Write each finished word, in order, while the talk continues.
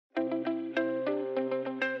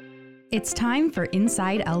It's time for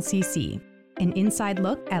Inside LCC, an inside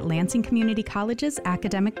look at Lansing Community College's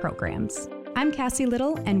academic programs. I'm Cassie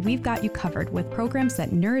Little, and we've got you covered with programs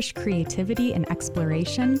that nourish creativity and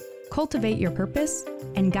exploration, cultivate your purpose,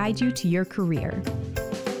 and guide you to your career.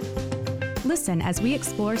 Listen as we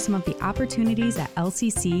explore some of the opportunities at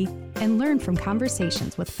LCC and learn from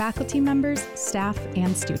conversations with faculty members, staff,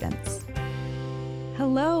 and students.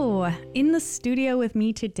 Hello. In the studio with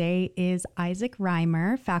me today is Isaac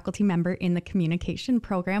Reimer, faculty member in the communication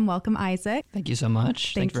program. Welcome, Isaac. Thank you so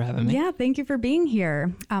much. Thanks for having me. Yeah, thank you for being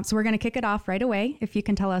here. So we're going to kick it off right away. If you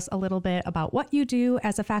can tell us a little bit about what you do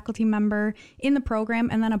as a faculty member in the program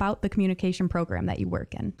and then about the communication program that you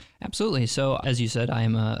work in. Absolutely. So as you said, I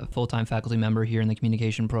am a full-time faculty member here in the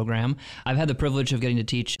communication program. I've had the privilege of getting to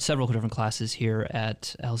teach several different classes here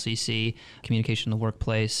at LCC, communication in the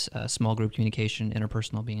workplace, small group communication,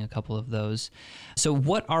 interpersonal being a couple of those. So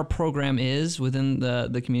what our program is within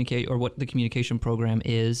the communicate, or what the communication program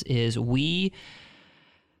is we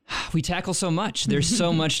tackle so much. There's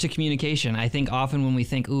so much to communication. I think often when we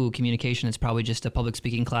think, communication is probably just a public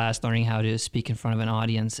speaking class, learning how to speak in front of an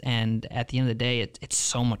audience. And at the end of the day, it's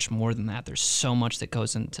so much more than that. There's so much that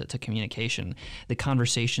goes into communication. The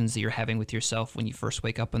conversations that you're having with yourself when you first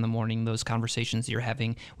wake up in the morning, those conversations that you're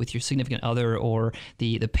having with your significant other, or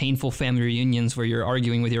the painful family reunions where you're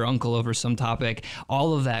arguing with your uncle over some topic,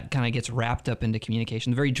 all of that kind of gets wrapped up into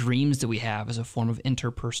communication. The very dreams that we have as a form of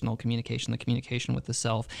interpersonal communication, the communication with the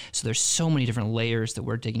self. So there's so many different layers that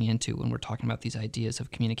we're digging into when we're talking about these ideas of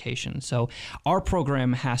communication. So our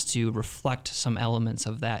program has to reflect some elements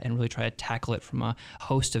of that and really try to tackle it from a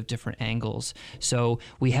host of different angles. So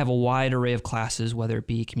we have a wide array of classes, whether it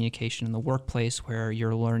be communication in the workplace, where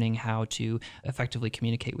you're learning how to effectively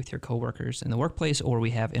communicate with your coworkers in the workplace, or we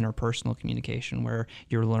have interpersonal communication, where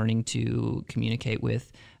you're learning to communicate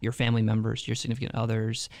with your family members, your significant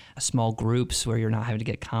others, small groups where you're not having to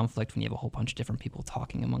get conflict when you have a whole bunch of different people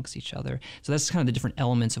talking amongst each other. So that's kind of the different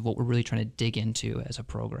elements of what we're really trying to dig into as a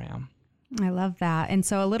program. I love that. And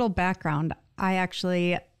so a little background, I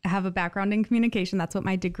actually have a background in communication. That's what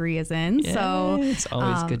my degree is in. Yeah, so it's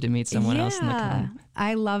always good to meet someone else in the community.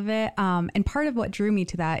 I love it. And part of what drew me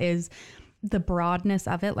to that is the broadness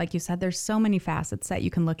of it. Like you said, there's so many facets that you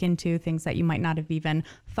can look into, things that you might not have even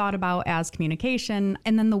thought about as communication,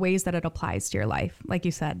 and then the ways that it applies to your life. Like you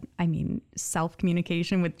said, I mean,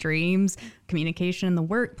 self-communication with dreams, communication in the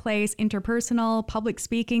workplace, interpersonal, public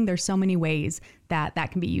speaking. There's so many ways that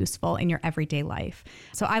can be useful in your everyday life.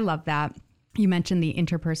 So I love that. You mentioned the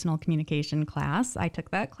interpersonal communication class. I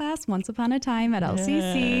took that class once upon a time at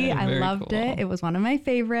LCC. Yeah, I loved cool. it. It was one of my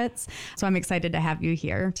favorites. So I'm excited to have you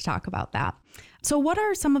here to talk about that. So what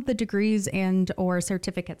are some of the degrees and or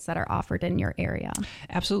certificates that are offered in your area?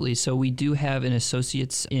 Absolutely. So we do have an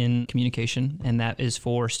associates in communication, and that is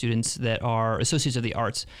for students that are associates of the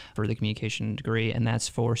arts for the communication degree. And that's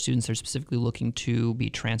for students that are specifically looking to be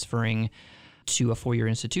transferring to a four-year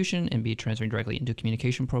institution and be transferring directly into a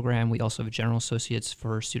communication program. We also have general associates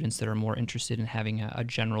for students that are more interested in having a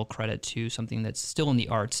general credit to something that's still in the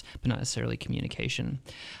arts, but not necessarily communication.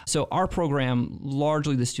 So our program,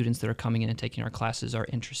 largely the students that are coming in and taking our classes are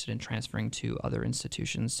interested in transferring to other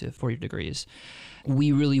institutions to four-year degrees.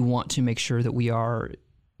 We really want to make sure that we are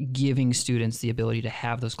giving students the ability to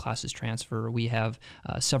have those classes transfer. We have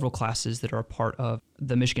several classes that are a part of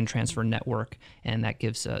the Michigan Transfer Network, and that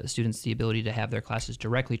gives students the ability to have their classes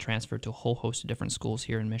directly transferred to a whole host of different schools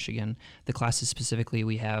here in Michigan. The classes specifically,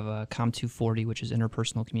 we have COM 240, which is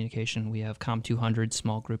interpersonal communication. We have COM 200,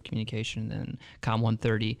 small group communication, and COM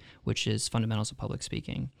 130, which is fundamentals of public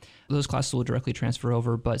speaking. Those classes will directly transfer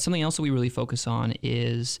over, but something else that we really focus on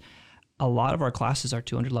is a lot of our classes, our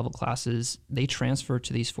 200 level classes, they transfer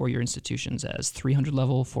to these four-year institutions as 300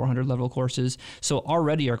 level, 400 level courses. So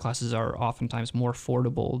already our classes are oftentimes more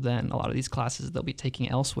affordable than a lot of these classes they'll be taking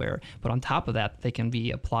elsewhere. But on top of that, they can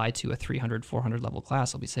be applied to a 300, 400 level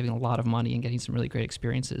class. They'll be saving a lot of money and getting some really great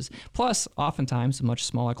experiences. Plus, oftentimes a much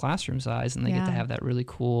smaller classroom size, and they get to have that really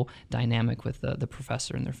cool dynamic with the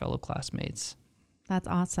professor and their fellow classmates. That's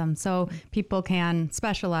awesome. So people can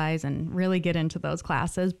specialize and really get into those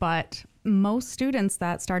classes, but most students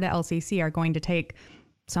that start at LCC are going to take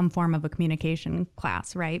some form of a communication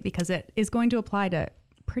class, right? Because it is going to apply to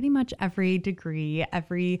pretty much every degree,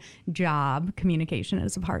 every job. Communication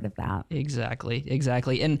is a part of that.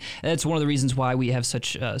 Exactly. And that's one of the reasons why we have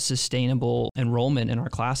such sustainable enrollment in our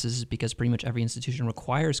classes, is because pretty much every institution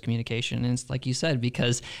requires communication. And it's like you said,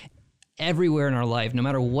 because everywhere in our life, no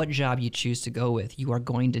matter what job you choose to go with, you are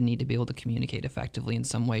going to need to be able to communicate effectively in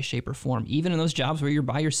some way, shape, or form. Even in those jobs where you're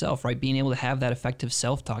by yourself, right? Being able to have that effective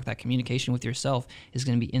self-talk, that communication with yourself is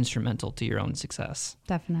going to be instrumental to your own success.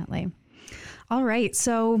 Definitely. All right.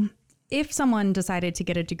 So if someone decided to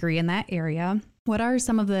get a degree in that area, what are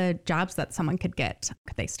some of the jobs that someone could get?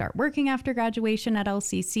 Could they start working after graduation at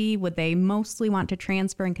LCC? Would they mostly want to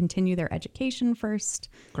transfer and continue their education first?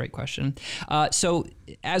 Great question. So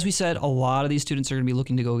as we said, a lot of these students are going to be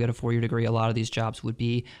looking to go get a 4-year degree. A lot of these jobs would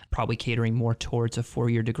be probably catering more towards a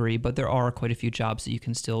 4-year degree, but there are quite a few jobs that you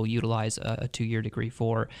can still utilize a 2-year degree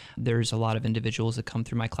for. There's a lot of individuals that come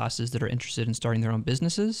through my classes that are interested in starting their own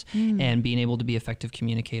businesses, and being able to be effective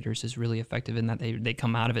communicators is really effective in that they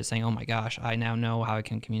come out of it saying, oh my gosh, I now know how I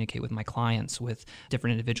can communicate with my clients, with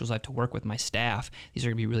different individuals I have to work with, my staff. These are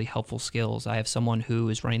going to be really helpful skills. I have someone who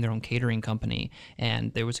is running their own catering company,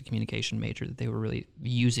 and there was a communication major that they were really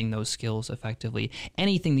using those skills effectively.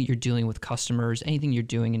 Anything that you're doing with customers, anything you're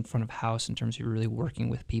doing in front of house in terms of really working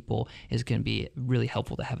with people is going to be really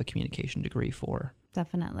helpful to have a communication degree for.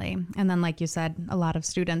 Definitely. And then, like you said, a lot of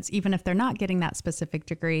students, even if they're not getting that specific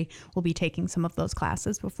degree, will be taking some of those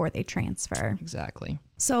classes before they transfer. Exactly.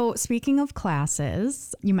 So speaking of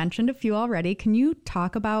classes, you mentioned a few already. Can you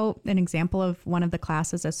talk about an example of one of the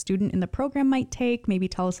classes a student in the program might take? Maybe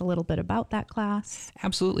tell us a little bit about that class.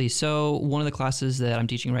 Absolutely. So one of the classes that I'm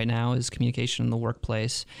teaching right now is communication in the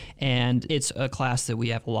workplace. And it's a class that we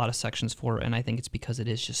have a lot of sections for. And I think it's because it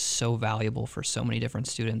is just so valuable for so many different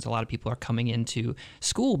students. A lot of people are coming into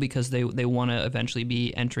school because they want to eventually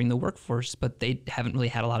be entering the workforce, but they haven't really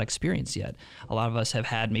had a lot of experience yet. A lot of us have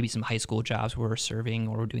had maybe some high school jobs where we're serving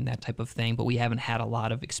or we're doing that type of thing, but we haven't had a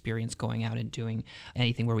lot of experience going out and doing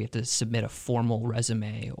anything where we have to submit a formal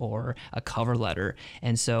resume or a cover letter.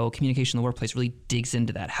 And so communication in the workplace really digs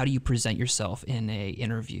into that. How do you present yourself in a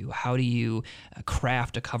interview? How do you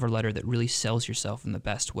craft a cover letter that really sells yourself in the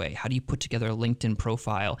best way? How do you put together a LinkedIn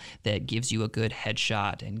profile that gives you a good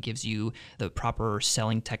headshot and gives you the proper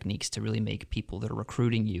selling techniques to really make people that are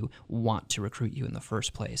recruiting you want to recruit you in the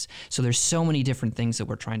first place? So there's so many different things that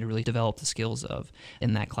we're trying to really develop the skills of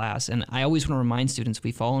in that class. And I always want to remind students,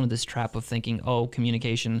 we fall into this trap of thinking, oh,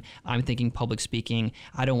 communication, I'm thinking public speaking,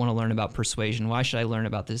 I don't want to learn about persuasion. Why should I learn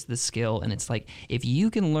about this skill? And it's like, if you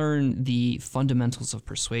can learn the fundamentals of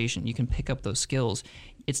persuasion, you can pick up those skills.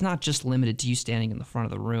 It's not just limited to you standing in the front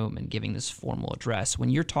of the room and giving this formal address. When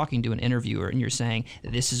you're talking to an interviewer and you're saying,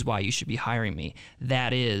 this is why you should be hiring me,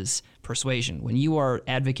 that is persuasion. When you are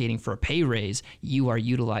advocating for a pay raise, you are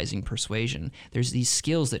utilizing persuasion. There's these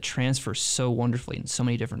skills that transfer so wonderfully in so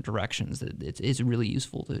many different directions that it's really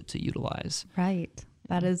useful to utilize. Right.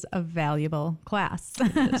 That is a valuable class.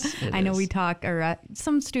 It I know is. we talk, or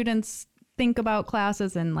some students think about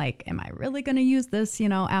classes and like, am I really going to use this,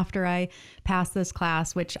 after I pass this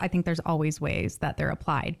class, which I think there's always ways that they're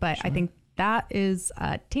applied. But I think that is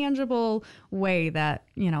a tangible way that,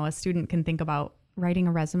 a student can think about writing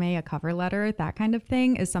a resume, a cover letter, that kind of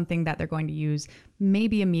thing is something that they're going to use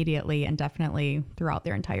maybe immediately and definitely throughout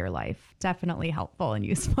their entire life. Definitely helpful and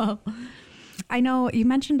useful. I know you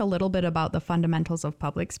mentioned a little bit about the fundamentals of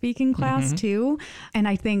public speaking class too. And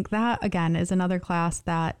I think that, again, is another class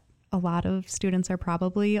that a lot of students are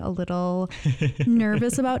probably a little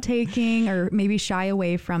nervous about taking or maybe shy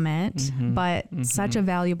away from it, but such a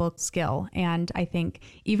valuable skill. And I think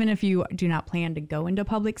even if you do not plan to go into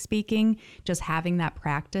public speaking, just having that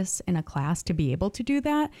practice in a class to be able to do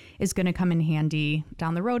that is going to come in handy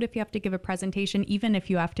down the road if you have to give a presentation, even if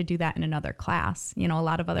you have to do that in another class. A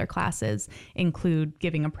lot of other classes include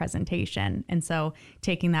giving a presentation. And so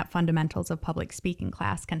taking that fundamentals of public speaking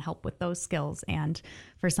class can help with those skills. And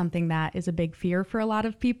for something that is a big fear for a lot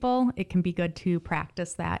of people, it can be good to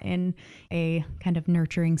practice that in a kind of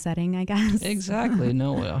nurturing setting, I guess. Exactly.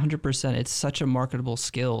 No, 100%. It's such a marketable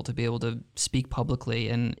skill to be able to speak publicly,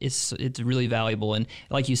 and it's really valuable. And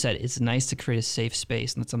like you said, it's nice to create a safe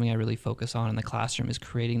space, and that's something I really focus on in the classroom, is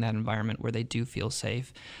creating that environment where they do feel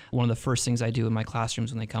safe. One of the first things I do in my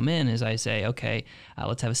classrooms when they come in is I say, okay,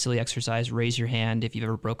 let's have a silly exercise. Raise your hand if you've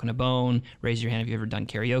ever broken a bone. Raise your hand if you've ever done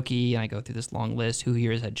karaoke. And I go through this long list. Who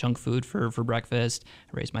here has had junk food for breakfast?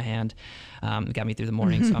 I raised my hand. It got me through the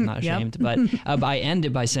morning, so I'm not ashamed. But I end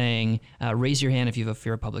it by saying, raise your hand if you have a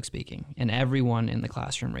fear of public speaking. And everyone in the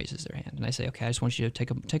classroom raises their hand. And I say, okay, I just want you to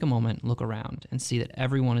take a moment, look around, and see that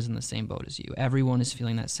everyone is in the same boat as you. Everyone is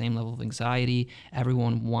feeling that same level of anxiety.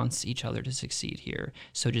 Everyone wants each other to succeed here.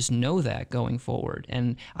 So just know that going forward.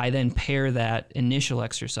 And I then pair that initial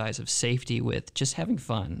exercise of safety with just having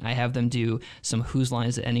fun. I have them do some Whose Line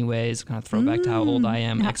Is It Anyways, kind of throwback to how old I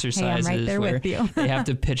am exercises, hey, I'm right there where with you. they have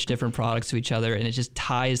to pitch different products to each other, and it just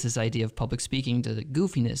ties this idea of public speaking to the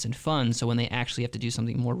goofiness and fun. So when they actually have to do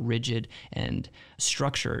something more rigid and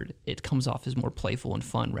structured, it comes off as more playful and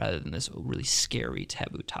fun rather than this really scary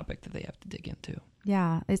taboo topic that they have to dig into.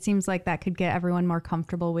 Yeah, it seems like that could get everyone more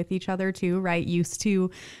comfortable with each other too, right? Used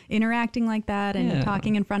to interacting like that and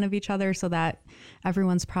talking in front of each other, so that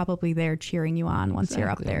everyone's probably there cheering you on once you're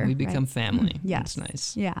up there. We become family. Yes. That's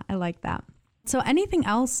nice. Yeah, I like that. So anything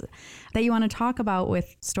else that you want to talk about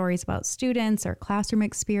with stories about students or classroom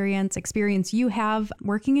experience you have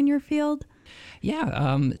working in your field?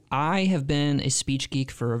 Yeah, I have been a speech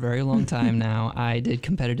geek for a very long time now. I did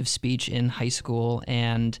competitive speech in high school,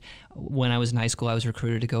 and when I was in high school, I was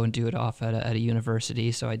recruited to go and do it off at a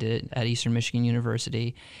university. So I did it at Eastern Michigan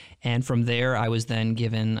University. And from there, I was then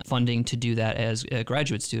given funding to do that as a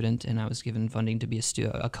graduate student, and I was given funding to be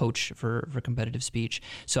a coach for competitive speech.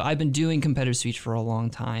 So I've been doing competitive speech for a long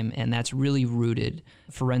time, and that's really rooted,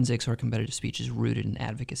 forensics or competitive speech is rooted in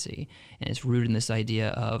advocacy. And it's rooted in this idea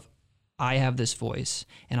of, I have this voice,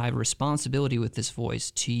 and I have a responsibility with this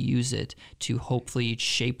voice to use it to hopefully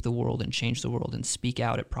shape the world and change the world and speak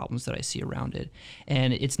out at problems that I see around it.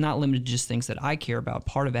 And it's not limited to just things that I care about.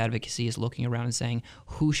 Part of advocacy is looking around and saying,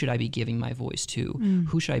 who should I be giving my voice to?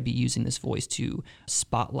 Who should I be using this voice to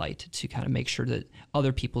spotlight, to kind of make sure that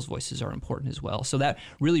other people's voices are important as well? So that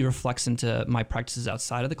really reflects into my practices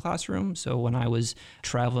outside of the classroom. So when I was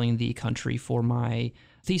traveling the country for my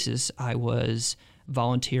thesis, I was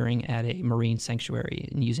volunteering at a marine sanctuary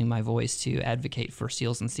and using my voice to advocate for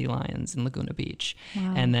seals and sea lions in Laguna Beach.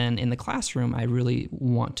 Wow. And then in the classroom, I really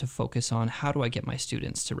want to focus on how do I get my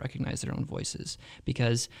students to recognize their own voices?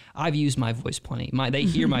 Because I've used my voice plenty. They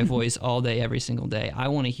hear my voice all day, every single day. I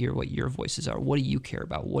want to hear what your voices are. What do you care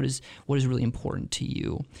about? What is really important to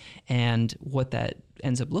you? And what that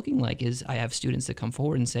ends up looking like is I have students that come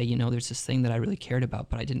forward and say, there's this thing that I really cared about,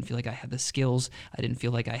 but I didn't feel like I had the skills. I didn't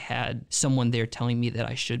feel like I had someone there telling me that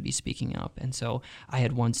I should be speaking up. And so I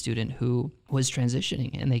had one student who was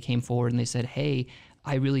transitioning, and they came forward and they said, hey,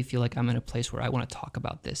 I really feel like I'm in a place where I want to talk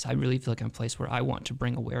about this. I really feel like I'm a place where I want to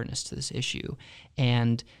bring awareness to this issue.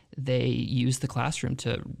 And they used the classroom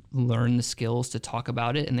to learn the skills to talk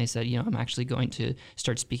about it. And they said, I'm actually going to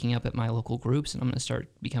start speaking up at my local groups, and I'm going to start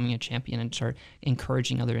becoming a champion and start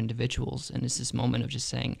encouraging other individuals. And it's this moment of just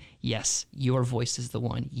saying, yes, your voice is the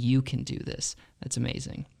one. You can do this. That's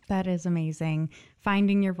amazing. That is amazing.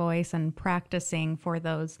 Finding your voice and practicing for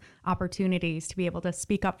those opportunities to be able to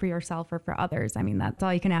speak up for yourself or for others. I mean, that's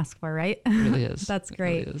all you can ask for, right? It really is. That's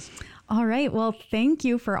great. It really is. All right. Well, thank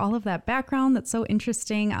you for all of that background. That's so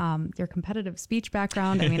interesting. Your competitive speech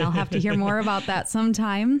background. I mean, I'll have to hear more about that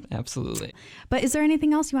sometime. Absolutely. But is there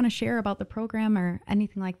anything else you want to share about the program or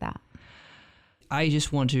anything like that? I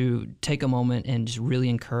just want to take a moment and just really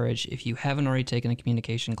encourage, if you haven't already taken a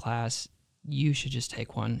communication class, you should just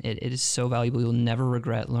take one. It is so valuable. You'll never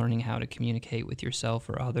regret learning how to communicate with yourself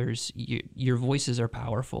or others. Your voices are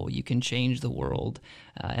powerful. You can change the world.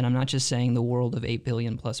 And I'm not just saying the world of 8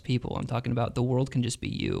 billion plus people. I'm talking about the world can just be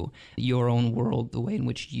you, your own world, the way in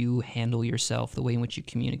which you handle yourself, the way in which you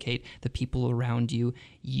communicate, the people around you.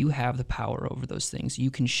 You have the power over those things. You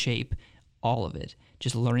can shape all of it.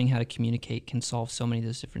 Just learning how to communicate can solve so many of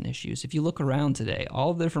those different issues. If you look around today,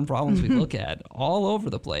 all the different problems we look at all over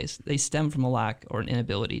the place, they stem from a lack or an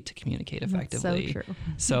inability to communicate effectively. That's so true.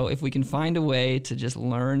 So if we can find a way to just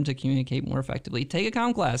learn to communicate more effectively, take a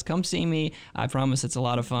comm class, come see me. I promise it's a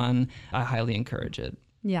lot of fun. I highly encourage it.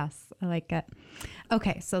 Yes, I like it.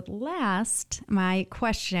 Okay, so last, my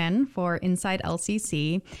question for Inside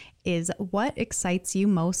LCC is, what excites you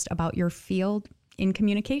most about your field in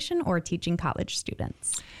communication or teaching college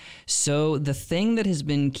students? So the thing that has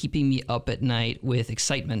been keeping me up at night with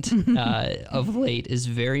excitement of late is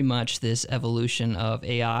very much this evolution of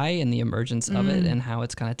AI and the emergence of it and how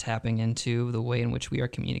it's kind of tapping into the way in which we are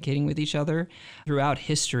communicating with each other. Throughout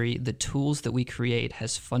history, the tools that we create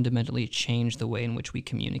has fundamentally changed the way in which we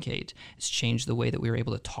communicate. It's changed the way that we're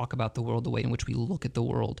able to talk about the world, the way in which we look at the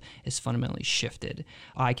world is fundamentally shifted.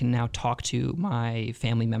 I can now talk to my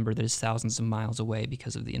family member that is thousands of miles away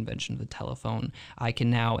because of the invention of the telephone. I can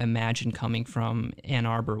now imagine coming from Ann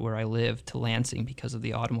Arbor, where I live, to Lansing because of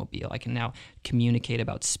the automobile. I can now communicate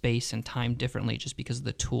about space and time differently just because of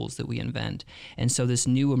the tools that we invent. And so this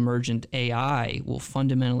new emergent AI will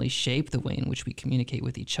fundamentally shape the way in which we communicate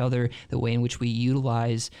with each other, the way in which we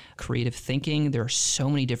utilize creative thinking. There are so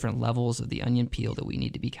many different levels of the onion peel that we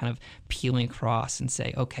need to be kind of peeling across and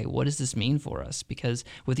say, okay, what does this mean for us? Because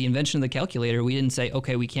with the invention of the calculator, we didn't say,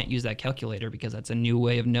 okay, we can't use that calculator because that's a new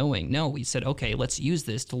way of knowing. No, we said, okay, let's use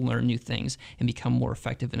this to learn new things and become more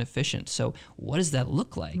effective and efficient. So what does that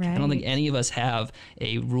look like? Right. I don't think any of us have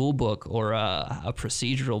a rule book or a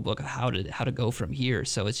procedural book of how to go from here.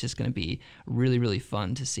 So it's just going to be really, really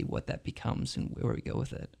fun to see what that becomes and where we go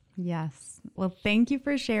with it. Yes. Well, thank you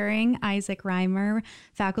for sharing, Isaac Reimer,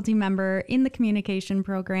 faculty member in the communication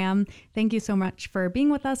program. Thank you so much for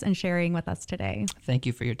being with us and sharing with us today. Thank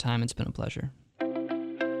you for your time. It's been a pleasure.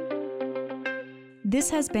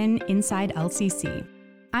 This has been Inside LCC.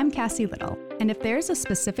 I'm Cassie Little, and if there's a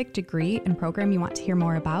specific degree and program you want to hear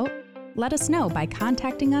more about, let us know by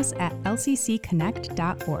contacting us at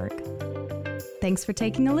lccconnect.org. Thanks for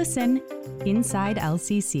taking a listen. Inside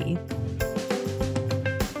LCC.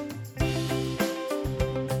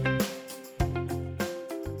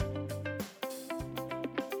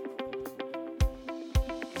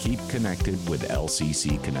 Keep connected with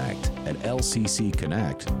LCC Connect at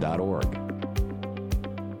lccconnect.org.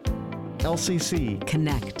 LCC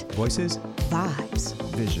Connect. Voices, Vibes.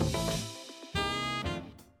 Vision.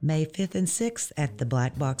 May 5th and 6th at the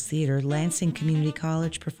Black Box Theater, Lansing Community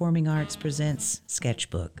College Performing Arts presents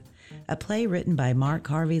Sketchbook, a play written by Mark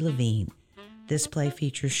Harvey Levine. This play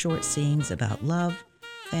features short scenes about love,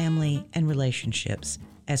 family, and relationships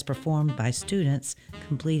as performed by students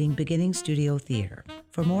completing beginning studio theater.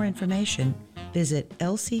 For more information, visit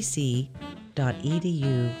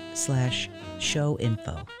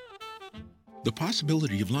lcc.edu/showinfo. The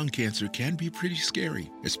possibility of lung cancer can be pretty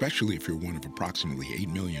scary, especially if you're one of approximately 8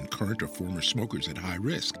 million current or former smokers at high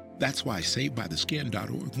risk. That's why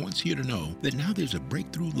SaveByTheScan.org wants you to know that now there's a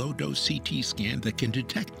breakthrough low-dose CT scan that can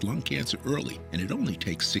detect lung cancer early, and it only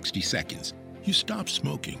takes 60 seconds. You stop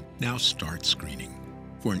smoking, now start screening.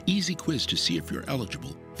 For an easy quiz to see if you're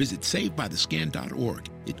eligible, visit SaveByTheScan.org.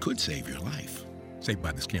 It could save your life.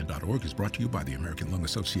 SaveByTheScan.org is brought to you by the American Lung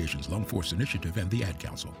Association's Lung Force Initiative and the Ad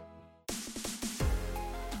Council.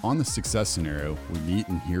 On the Success Scenario, we meet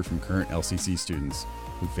and hear from current LCC students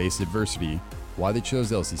who faced adversity, why they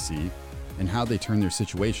chose LCC, and how they turned their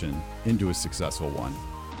situation into a successful one.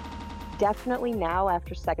 Definitely now,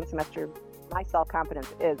 after second semester, my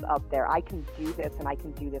self-confidence is up there. I can do this, and I can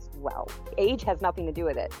do this well. Age has nothing to do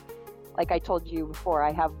with it. Like I told you before, I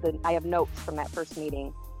have notes from that first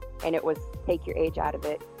meeting, and it was, take your age out of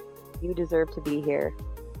it. You deserve to be here.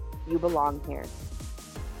 You belong here.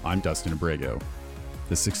 I'm Dustin Abrego.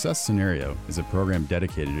 The Success Scenario is a program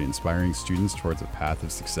dedicated to inspiring students towards a path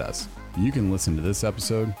of success. You can listen to this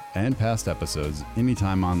episode and past episodes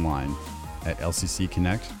anytime online at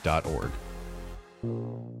lccconnect.org.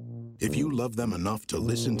 If you love them enough to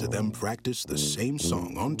listen to them practice the same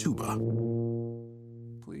song on tuba,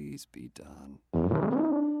 Please be done.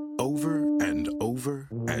 over and over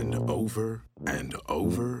and over and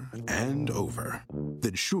over and over,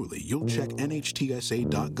 then surely you'll check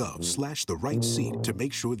nhtsa.gov/the right seat to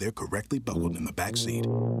make sure they're correctly buckled in the back seat.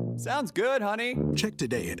 Sounds good, honey. Check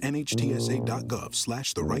today at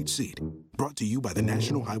nhtsa.gov/the right seat. Brought to you by the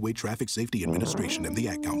National Highway Traffic Safety Administration and the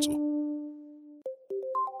Ad Council.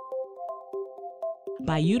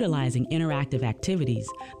 By utilizing interactive activities,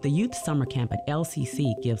 the Youth Summer Camp at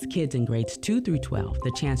LCC gives kids in grades 2 through 12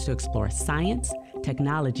 the chance to explore science,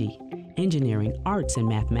 technology, engineering, arts, and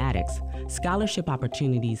mathematics. Scholarship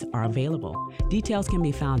opportunities are available. Details can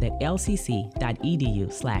be found at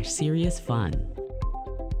lcc.edu/seriousfun.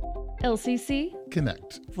 LCC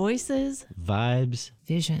Connect. Voices, Vibes.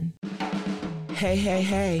 Vision.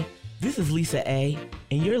 Hey. This is Lisa A.,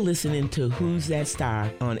 and you're listening to Who's That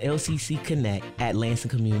Star on LCC Connect at Lansing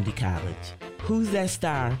Community College. Who's That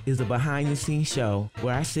Star is a behind-the-scenes show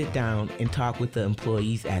where I sit down and talk with the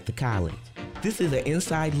employees at the college. This is an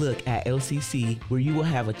inside look at LCC where you will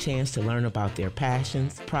have a chance to learn about their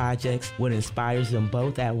passions, projects, what inspires them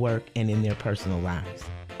both at work and in their personal lives.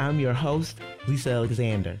 I'm your host, Lisa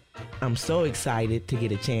Alexander. I'm so excited to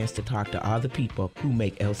get a chance to talk to all the people who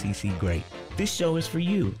make LCC great. This show is for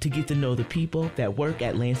you to get to know the people that work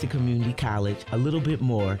at Lansing Community College a little bit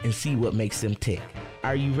more and see what makes them tick.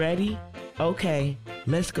 Are you ready? Okay,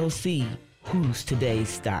 let's go see who's today's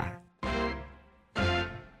star.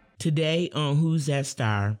 Today on Who's That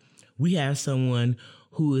Star, we have someone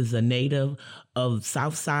who is a native of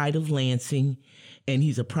South Side of Lansing, and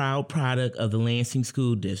he's a proud product of the Lansing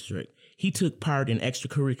School District. He took part in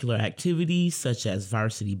extracurricular activities such as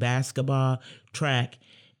varsity basketball, track,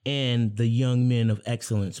 and the Young Men of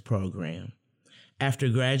Excellence program. After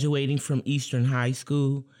graduating from Eastern High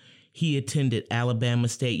School, he attended Alabama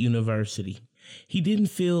State University. He didn't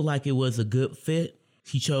feel like it was a good fit.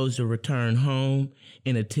 He chose to return home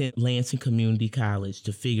and attend Lansing Community College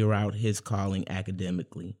to figure out his calling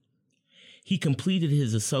academically. He completed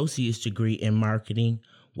his associate's degree in marketing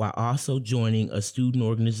while also joining a student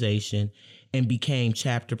organization and became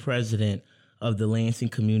chapter president of the Lansing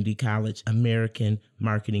Community College American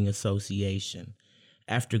Marketing Association.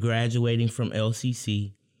 After graduating from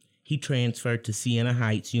LCC, he transferred to Siena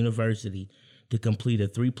Heights University to complete a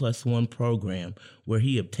 3+1 program where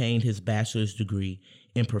he obtained his bachelor's degree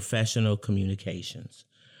in professional communications.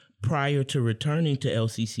 Prior to returning to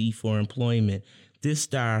LCC for employment, this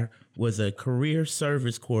star was a career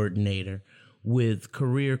service coordinator with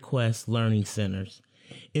Career Quest Learning Centers.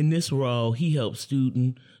 In this role, he helped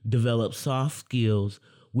students develop soft skills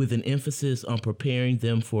with an emphasis on preparing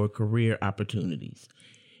them for career opportunities.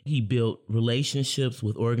 He built relationships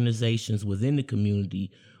with organizations within the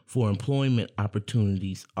community for employment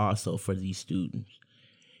opportunities also for these students.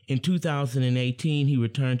 In 2018, he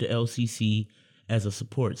returned to LCC as a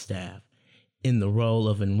support staff in the role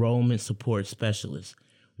of enrollment support specialist,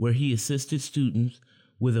 where he assisted students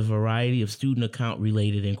with a variety of student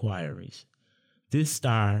account-related inquiries. This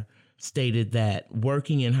star stated that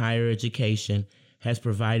working in higher education has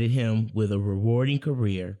provided him with a rewarding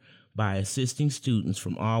career by assisting students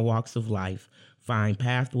from all walks of life find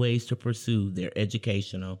pathways to pursue their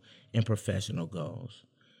educational and professional goals.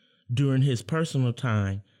 During his personal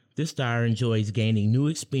time, this star enjoys gaining new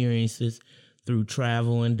experiences through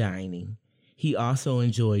travel and dining. He also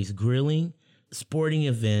enjoys grilling, sporting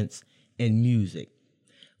events, and music.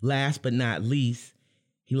 Last but not least,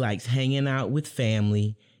 he likes hanging out with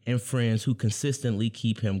family and friends who consistently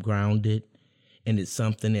keep him grounded, and it's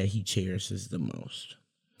something that he cherishes the most.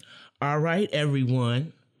 All right,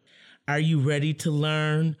 everyone. Are you ready to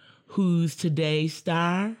learn who's today's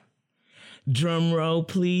star? Drum roll,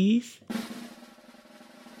 please.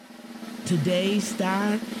 Today's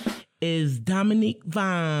star is Dominique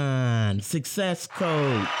Vaughn, success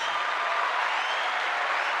coach.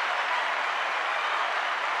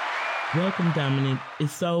 Welcome, Dominic.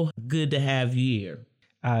 It's so good to have you here.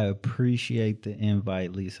 I appreciate the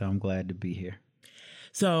invite, Lisa. I'm glad to be here.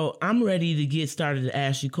 So I'm ready to get started to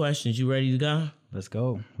ask you questions. You ready to go? Let's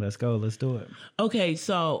go. Let's do it. Okay,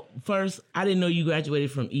 so first, I didn't know you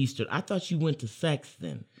graduated from Eastern. I thought you went to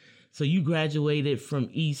Sexton. So you graduated from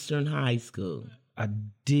Eastern High School. I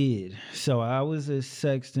did. So I was at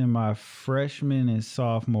Sexton my freshman and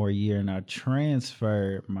sophomore year, and I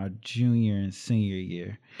transferred my junior and senior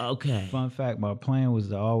year. Okay. Fun fact, my plan was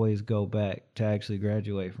to always go back to actually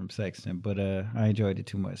graduate from Sexton, but I enjoyed it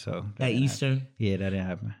too much. So at Eastern? Happen. Yeah, that didn't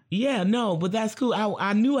happen. Yeah, no, but that's cool.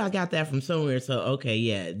 I knew I got that from somewhere. So, okay,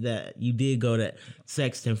 yeah, that you did go to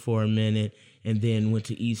Sexton for a minute and then went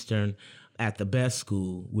to Eastern at the best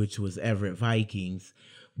school, which was Everett Vikings.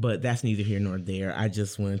 But that's neither here nor there. I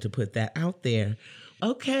just wanted to put that out there.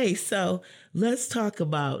 Okay, so let's talk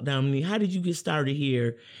about, Dominique, how did you get started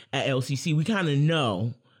here at LCC? We kind of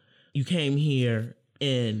know you came here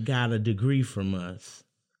and got a degree from us.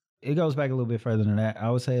 It goes back a little bit further than that. I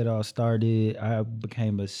would say it all started, I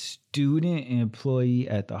became a student employee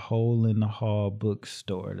at the Hole in the Hall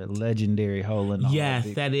bookstore, the legendary Hole in the Hall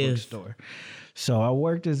bookstore. So I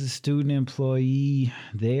worked as a student employee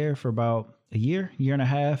there for about a year and a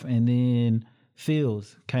half, and then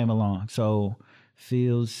Phil's came along. So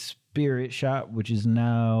Phil's Spirit Shop, which is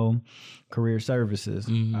now Career Services.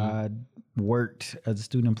 Mm-hmm. I worked as a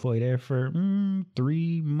student employee there for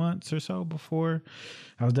 3 months or so before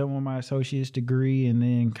I was done with my associate's degree, and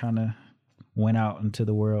then kind of went out into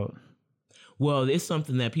the world. Well, it's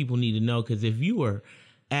something that people need to know, because if you were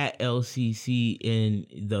at LCC in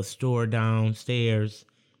the store downstairs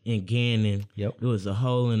in Gannon, yep, it was a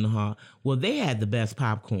Hole in the Hall. Well, they had the best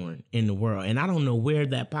popcorn in the world, and I don't know where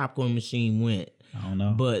that popcorn machine went. I don't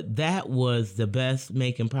know. But that was the best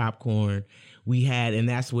making popcorn we had, and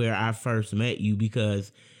that's where I first met you,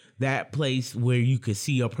 because that place where you could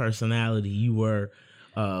see your personality, you were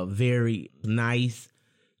very nice.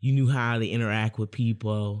 You knew how to interact with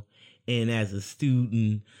people. And as a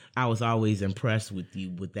student, I was always impressed with you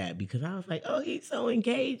with that, because I was like, oh, he's so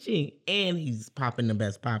engaging. And he's popping the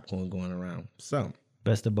best popcorn going around. So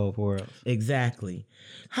best of both worlds. Exactly.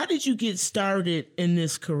 How did you get started in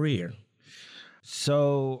this career?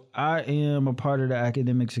 So I am a part of the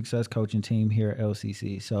academic success coaching team here at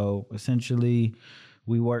LCC. So essentially,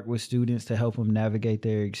 we work with students to help them navigate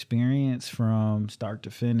their experience from start to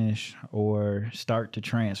finish or start to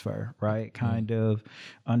transfer, right? Kind of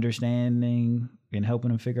understanding and helping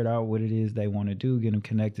them figure out what it is they want to do, get them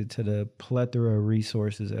connected to the plethora of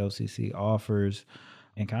resources LCC offers,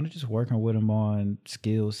 and kind of just working with them on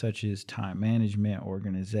skills such as time management,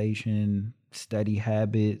 organization, study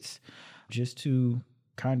habits, just to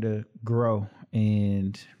kind of grow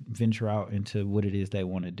and venture out into what it is they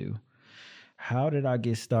want to do. How did I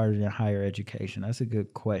get started in higher education? That's a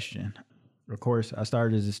good question. Of course, I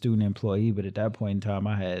started as a student employee, but at that point in time,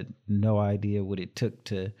 I had no idea what it took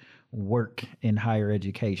to work in higher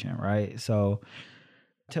education, right? So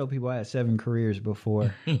Tell people I had 7 careers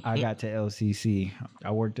before I got to LCC.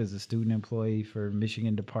 I worked as a student employee for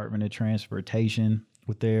Michigan Department of Transportation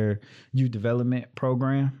with their youth development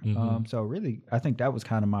program. So really, I think that was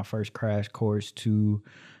kind of my first crash course to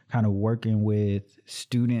kind of working with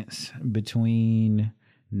students between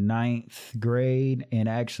 9th grade and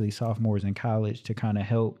actually sophomores in college to kind of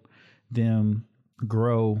help them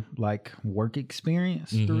grow like work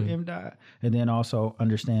experience through MDOT, and then also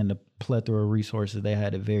understand the plethora of resources they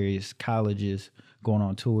had at various colleges going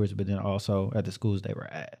on tours, but then also at the schools they were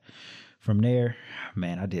at. From there,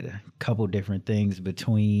 man, I did a couple different things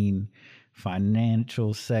between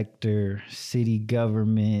financial sector, city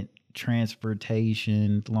government,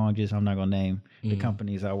 transportation, longest. I'm not going to name the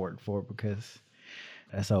companies I worked for because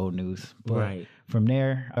that's old news. But from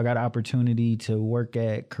there, I got an opportunity to work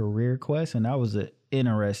at Career Quest, and that was an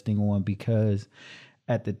interesting one because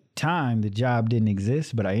at the time, the job didn't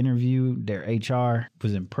exist, but I interviewed. Their HR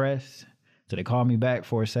was impressed. So they called me back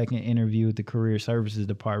for a second interview with the Career Services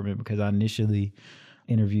Department because I initially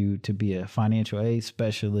interviewed to be a financial aid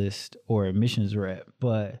specialist or admissions rep.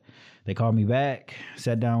 But they called me back,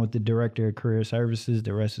 sat down with the director of Career Services.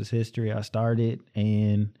 The rest is history. I started,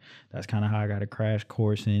 and that's kind of how I got a crash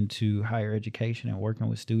course into higher education and working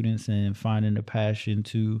with students and finding a passion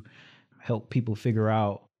to help people figure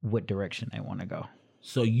out what direction they want to go.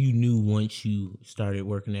 So you knew once you started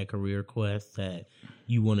working at Career Quest that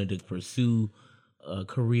you wanted to pursue a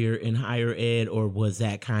career in higher ed, or was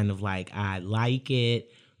that kind of like, I like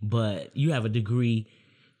it, but you have a degree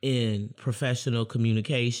in professional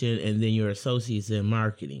communication and then your associates in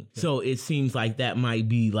marketing. So it seems like that might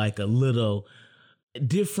be like a little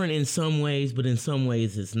different in some ways, but in some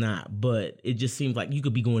ways it's not. But it just seems like you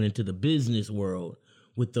could be going into the business world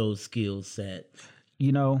with those skill sets.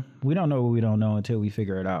 You know, we don't know what we don't know until we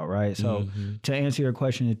figure it out, right? So to answer your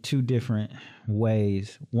question in 2 different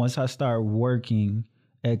ways, once I start working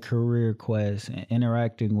at Career Quest and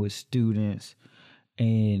interacting with students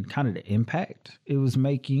and kind of the impact it was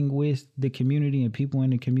making with the community and people in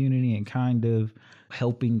the community and kind of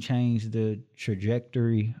helping change the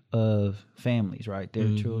trajectory of families, right?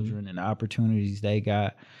 Their children and the opportunities they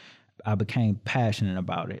got, I became passionate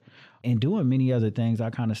about it. And doing many other things, I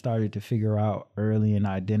kind of started to figure out early and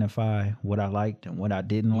identify what I liked and what I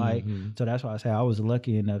didn't like. So that's why I say I was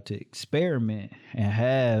lucky enough to experiment and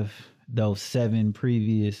have those 7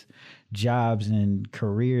 previous jobs and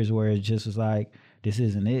careers where it just was like, this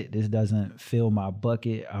isn't it. This doesn't fill my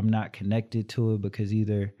bucket. I'm not connected to it because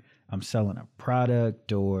either I'm selling a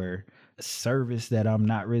product or a service that I'm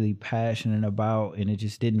not really passionate about, and it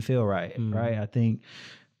just didn't feel right, right? I think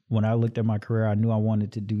when I looked at my career, I knew I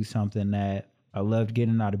wanted to do something that I loved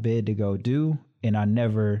getting out of bed to go do. And I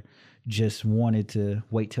never just wanted to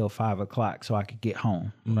wait till 5 o'clock so I could get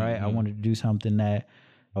home, right? I wanted to do something that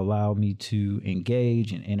allowed me to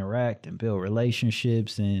engage and interact and build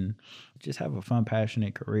relationships and just have a fun,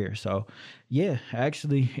 passionate career. So yeah,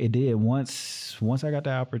 actually it did. Once I got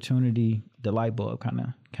the opportunity, the light bulb kind of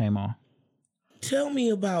came on. Tell me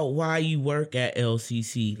about why you work at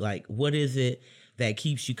LCC. Like, what is it that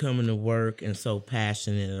keeps you coming to work and so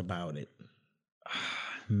passionate about it?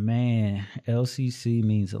 Man, LCC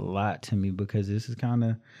means a lot to me because this is kind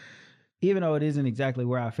of, even though it isn't exactly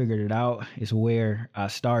where I figured it out, it's where I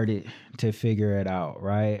started to figure it out,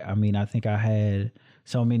 right? I mean, I think I had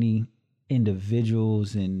so many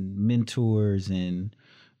individuals and mentors and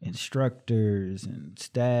instructors and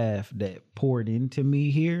staff that poured into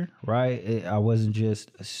me here, right? I wasn't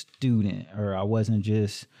just a student, or I wasn't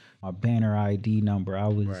just a banner ID number. I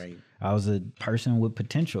was a person with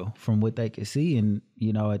potential from what they could see. And,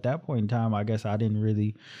 you know, at that point in time, I guess I didn't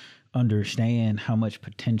really understand how much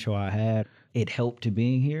potential I had. It helped to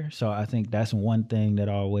being here. So I think that's one thing that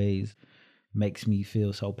always makes me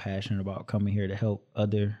feel so passionate about coming here to help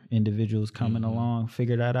other individuals coming along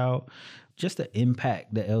figure that out. Just the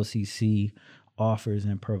impact the LCC offers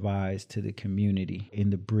and provides to the community,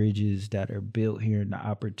 and the bridges that are built here and the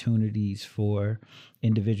opportunities for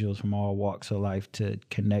individuals from all walks of life to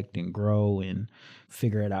connect and grow and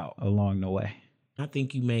figure it out along the way. I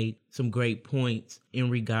think you made some great points in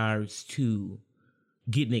regards to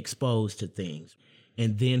getting exposed to things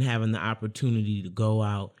and then having the opportunity to go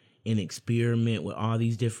out and experiment with all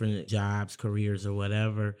these different jobs, careers, or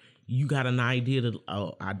whatever. You got an idea that,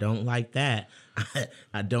 oh, I don't like that.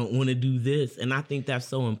 I don't want to do this. And I think that's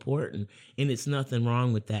so important. And it's nothing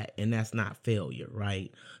wrong with that. And that's not failure,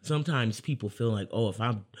 right? Sometimes people feel like, oh, if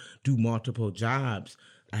I do multiple jobs,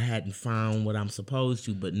 I hadn't found what I'm supposed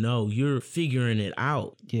to, but no, you're figuring it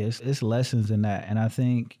out. Yes, it's lessons in that. And I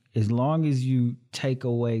think as long as you take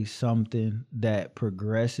away something that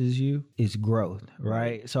progresses you, it's growth,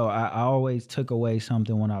 right? So I always took away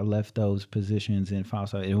something when I left those positions and found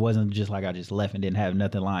something. It wasn't just like I just left and didn't have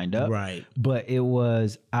nothing lined up. Right. But it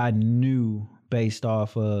was, I knew based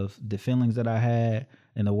off of the feelings that I had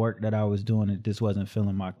and the work that I was doing, that this wasn't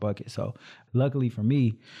filling my bucket. So luckily for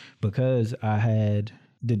me, because I had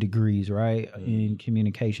the degrees, right, in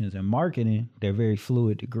communications and marketing, they're very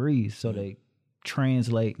fluid degrees. So they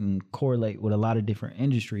translate and correlate with a lot of different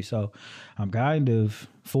industries. So I'm kind of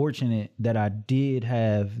fortunate that I did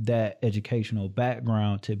have that educational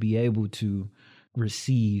background to be able to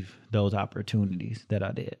receive those opportunities that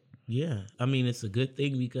I did. Yeah. I mean, it's a good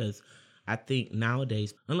thing because I think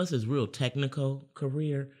nowadays, unless it's real technical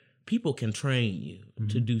career, people can train you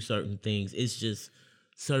to do certain things. It's just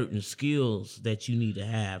certain skills that you need to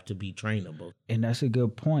have to be trainable. And that's a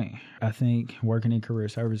good point. I think working in career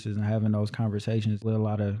services and having those conversations with a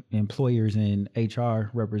lot of employers and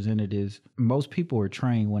HR representatives, most people are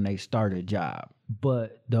trained when they start a job.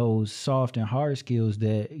 But those soft and hard skills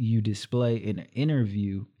that you display in an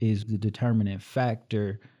interview is the determining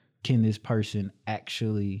factor. Can this person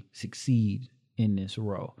actually succeed in this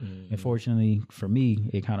role? And fortunately for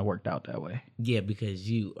me, it kind of worked out that way. Yeah, because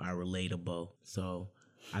you are relatable. So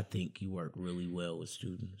I think you work really well with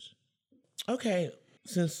students. Okay,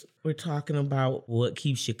 since we're talking about what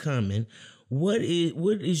keeps you coming, what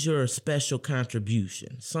is your special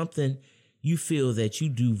contribution? Something you feel that you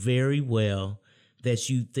do very well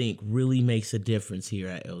that you think really makes a difference here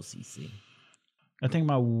at LCC? I think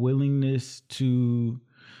my willingness to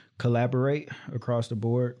collaborate across the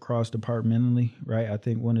board, cross-departmentally, right? I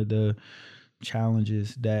think one of the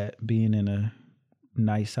challenges that being in a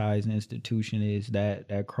nice size institution is that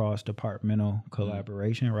cross-departmental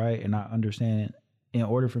collaboration, right? And I understand in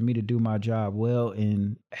order for me to do my job well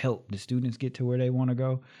and help the students get to where they want to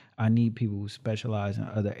go, I need people who specialize in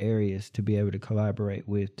other areas to be able to collaborate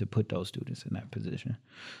with to put those students in that position.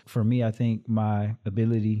 For me, I think my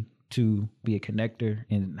ability to be a connector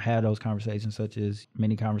and have those conversations, such as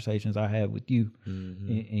many conversations I had with you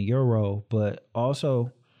in your role, but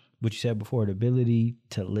also what you said before, the ability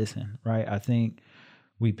to listen, right? I think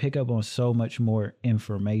we pick up on so much more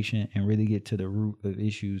information and really get to the root of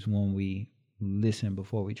issues when we listen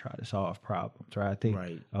before we try to solve problems, right? I think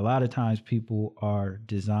a lot of times people are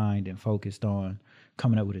designed and focused on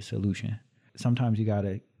coming up with a solution. Sometimes you got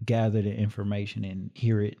to gather the information and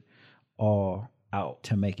hear it all out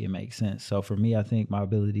to make it make sense. So for me, I think my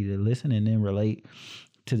ability to listen and then relate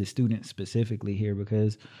to the students specifically here,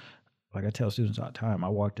 because like I tell students all the time, I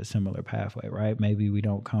walked a similar pathway, right? Maybe we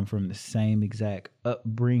don't come from the same exact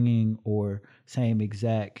upbringing or same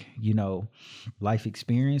exact, life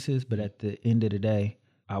experiences, but at the end of the day,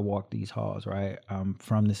 I walk these halls, right? I'm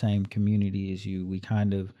from the same community as you. We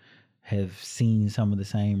kind of have seen some of the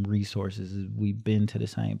same resources. We've been to the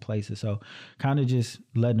same places. So kind of just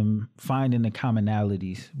letting them finding the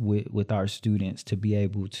commonalities with our students to be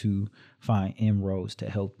able to find inroads to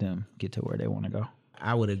help them get to where they want to go.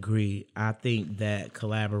 I would agree. I think that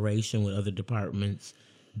collaboration with other departments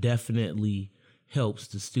definitely helps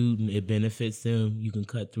the student. It benefits them. You can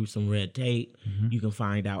cut through some red tape. You can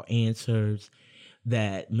find out answers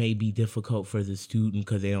that may be difficult for the student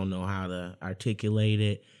because they don't know how to articulate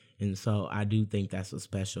it. And so I do think that's a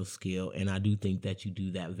special skill, and I do think that you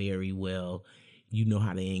do that very well. You know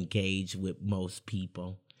how to engage with most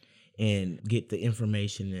people and get the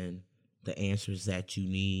information and the answers that you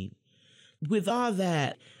need. With all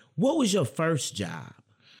that, what was your first job?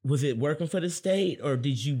 Was it working for the state, or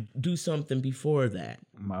did you do something before that?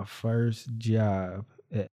 My first job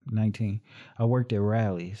at 19, I worked at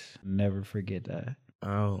rallies. Never forget that.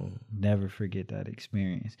 Oh. Never forget that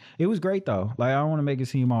experience. It was great though. Like, I don't want to make it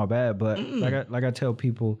seem all bad, but like I tell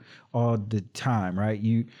people all the time, right?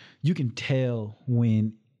 You can tell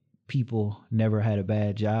when people never had a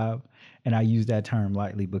bad job. And I use that term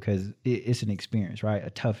lightly because it's an experience, right? A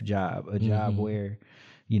tough job, a job where,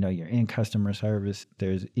 you're in customer service.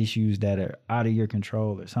 There's issues that are out of your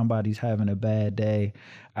control, or somebody's having a bad day.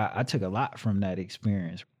 I took a lot from that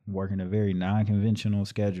experience, working a very non-conventional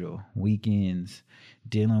schedule, weekends,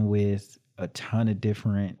 dealing with a ton of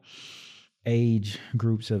different age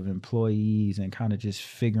groups of employees and kind of just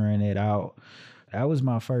figuring it out. That was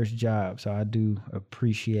my first job. So I do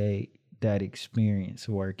appreciate that experience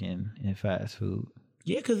working in fast food.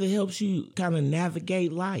 Yeah, because it helps you kind of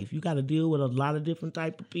navigate life. You got to deal with a lot of different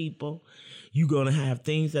type of people. You're going to have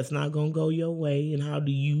things that's not going to go your way. And how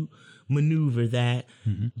do you maneuver that.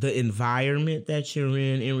 The environment that you're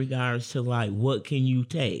in regards to like what can you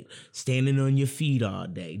take, standing on your feet all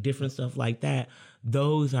day, different stuff like that.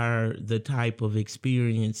 Those are the type of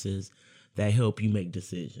experiences that help you make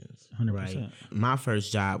decisions. 100%. Right? My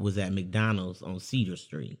first job was at McDonald's on Cedar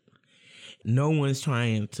Street. No one's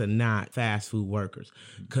trying to knock fast food workers,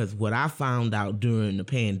 because what I found out during the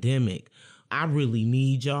pandemic, I really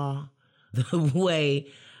need y'all. The way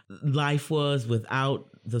life was without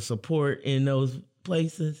the support in those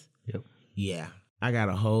places. Yep. Yeah, I got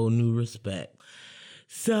a whole new respect.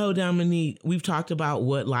 So, Dominique, we've talked about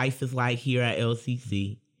what life is like here at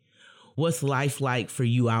LCC. What's life like for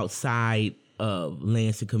you outside of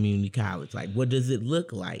Lansing Community College? Like, what does it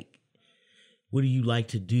look like? What do you like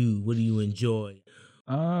to do? What do you enjoy?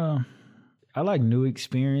 I like new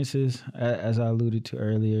experiences, as I alluded to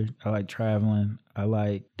earlier. I like traveling. I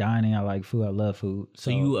like dining. I like food. I love food.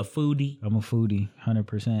 So you a foodie? I'm a foodie,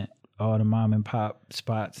 100%. All the mom and pop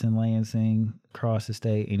spots in Lansing, across the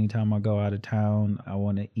state. Anytime I go out of town, I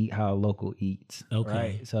want to eat how a local eats. Okay.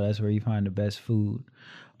 Right? So that's where you find the best food.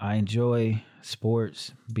 I enjoy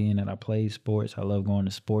sports, being that I play sports. I love going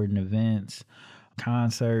to sporting events,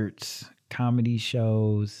 concerts, comedy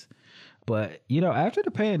shows. But, you know, after the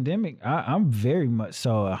pandemic, I'm very much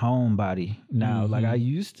so a homebody now. Like, I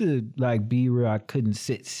used to, like, be real. I couldn't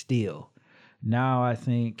sit still. Now I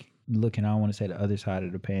think, I don't want to say the other side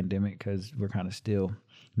of the pandemic because we're kind of still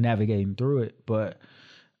navigating through it. But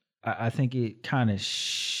I think it kind of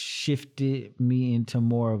shifted me into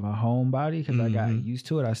more of a homebody because I got used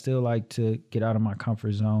to it. I still like to get out of my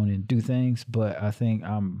comfort zone and do things. But I think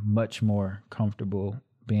I'm much more comfortable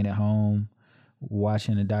being at home,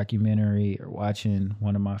 watching a documentary or watching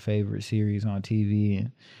one of my favorite series on TV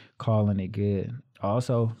and calling it good.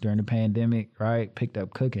 Also, during the pandemic, right, picked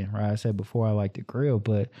up cooking, right? I said before I like to grill,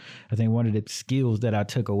 but I think one of the skills that I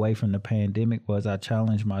took away from the pandemic was I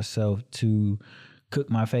challenged myself to cook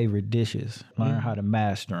my favorite dishes, learn how to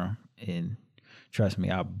master them. And trust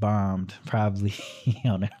me, I bombed probably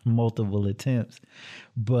on multiple attempts,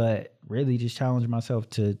 but really just challenged myself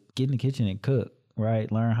to get in the kitchen and cook.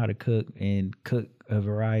 Right, learn how to cook and cook a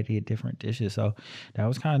variety of different dishes. So that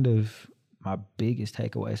was kind of my biggest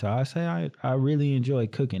takeaway. So I say I really enjoy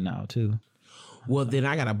cooking now too. Well, then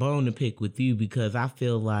I got a bone to pick with you because I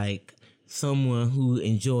feel like someone who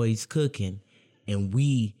enjoys cooking, and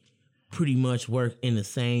we pretty much work in the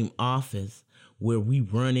same office where we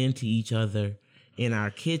run into each other in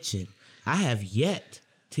our kitchen. I have yet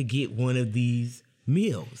to get one of these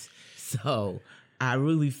meals. So I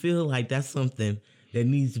really feel like that's something that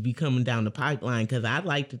needs to be coming down the pipeline because I'd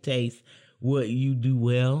like to taste what you do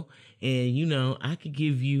well. And, you know, I could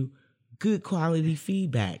give you good quality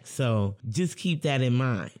feedback. So just keep that in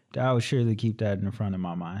mind. I would surely keep that in the front of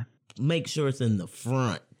my mind. Make sure it's in the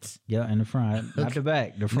front. Yeah, in the front. Not the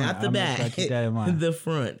back. The front. Not the back. Sure I keep that in mind. The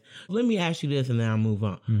front. Let me ask you this and then I'll move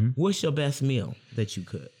on. What's your best meal that you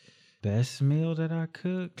cook? Best meal that I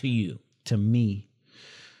cook? To you. To me.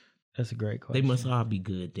 That's a great question. They must all be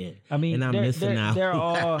good then. I mean, and I'm missing out. They're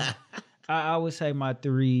all, I would say my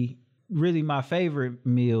favorite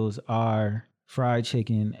meals are fried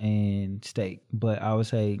chicken and steak. But I would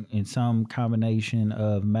say in some combination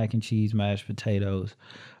of mac and cheese, mashed potatoes,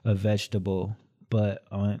 a vegetable. But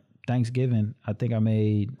on Thanksgiving, I think I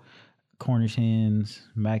made Cornish hens,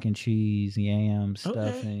 mac and cheese, yam,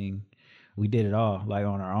 stuffing. We did it all like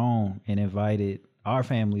on our own and invited our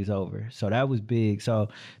families over. So that was big. So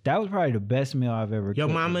that was probably the best meal I've ever Your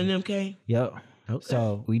cooked. mama and them came? Yep. Okay.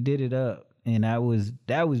 So we did it up. And that was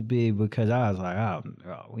big because I was like, oh,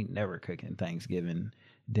 we never cooking Thanksgiving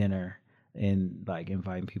dinner and like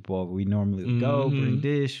inviting people over. We normally would go, bring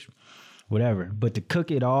dish, whatever. But to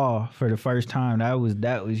cook it all for the first time,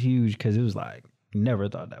 that was huge because it was like, never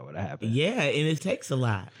thought that would happen. Yeah, and it takes a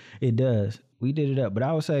lot. It does. We did it up. But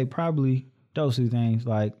I would say probably those two things,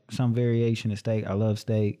 like some variation of steak. I love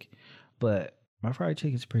steak, but my fried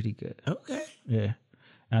chicken's pretty good. Okay. Yeah.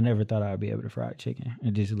 I never thought I'd be able to fry chicken.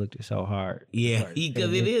 It just looked so hard. Yeah,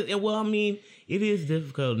 because it is. Well, I mean, it is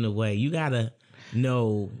difficult in a way. You got to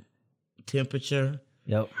know temperature.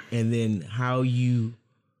 Yep. And then how you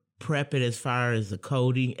prep it as far as the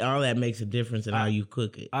coating. All that makes a difference in how you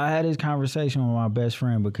cook it. I had this conversation with my best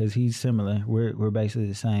friend because he's similar. We're basically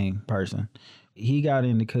the same person. He got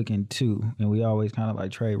into cooking too, and we always kind of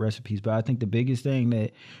like trade recipes. But I think the biggest thing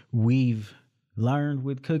that we've learned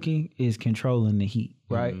with cooking is controlling the heat,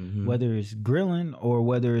 right? Whether it's grilling or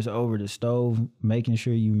whether it's over the stove, making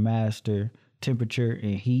sure you master temperature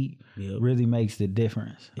and heat really makes the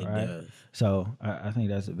difference, right? It does. So I think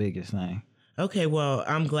that's the biggest thing. Okay, well,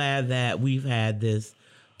 I'm glad that we've had this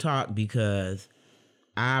talk because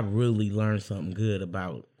I really learned something good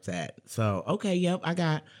about that. So, okay, yep, I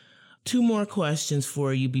got 2 more questions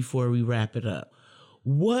for you before we wrap it up.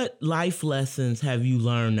 What life lessons have you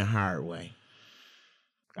learned the hard way?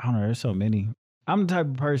 I don't know, there's so many. I'm the type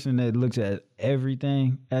of person that looks at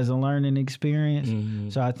everything as a learning experience. Mm-hmm.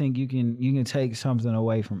 So I think you can take something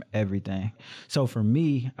away from everything. So for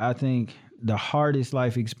me, I think the hardest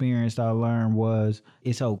life experience I learned was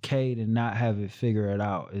it's okay to not have it figured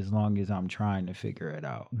out as long as I'm trying to figure it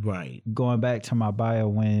out. Right. Going back to my bio,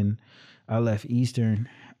 when I left Eastern,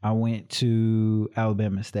 I went to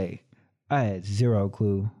Alabama State. I had zero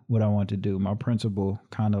clue what I wanted to do. My principal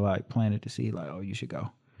kind of like planted the seed, like, oh, you should go.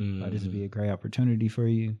 Mm-hmm. Like, this would be a great opportunity for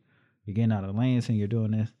you. You're getting out of Lansing, you're doing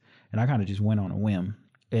this. And I kind of just went on a whim,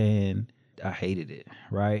 and I hated it,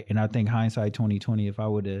 right? And I think hindsight 2020, if I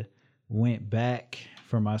would have went back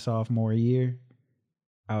for my sophomore year,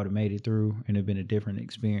 I would have made it through and it'd been a different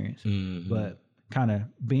experience. Mm-hmm. But kind of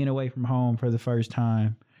being away from home for the first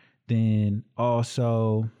time, then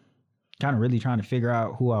also kind of really trying to figure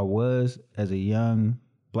out who I was as a young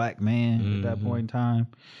Black man at that point in time.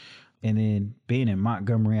 And then being in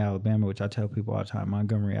Montgomery, Alabama, which I tell people all the time,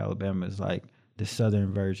 Montgomery, Alabama is like the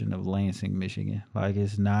southern version of Lansing, Michigan. Like,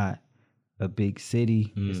 it's not a big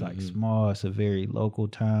city. It's like small. It's a very local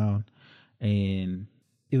town. And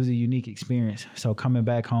it was a unique experience. So coming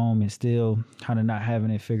back home and still kind of not having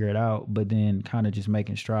it figured out, but then kind of just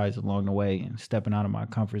making strides along the way and stepping out of my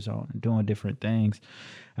comfort zone and doing different things,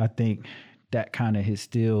 I think that kind of has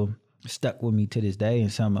still stuck with me to this day.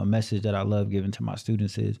 And a message that I love giving to my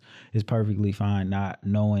students is it's perfectly fine not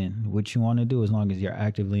knowing what you want to do as long as you're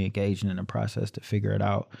actively engaged in the process to figure it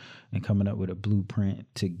out and coming up with a blueprint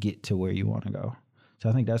to get to where you want to go. So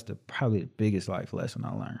I think that's probably the biggest life lesson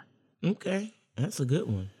I learned. Okay, that's a good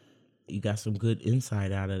one. You got some good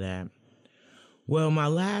insight out of that. Well, my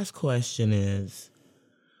last question is,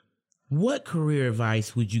 what career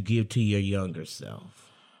advice would you give to your younger self?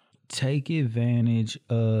 Take advantage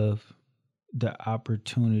of the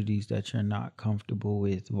opportunities that you're not comfortable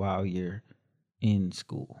with while you're in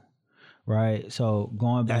school, right? So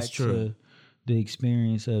going back to the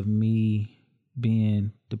experience of me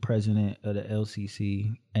being the president of the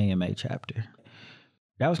LCC AMA chapter,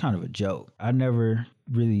 that was kind of a joke. I never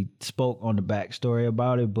really spoke on the backstory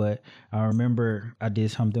about it, but I remember I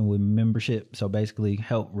did something with membership. So basically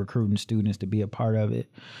help recruiting students to be a part of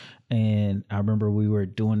it. And I remember we were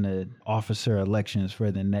doing the officer elections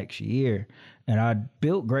for the next year. And I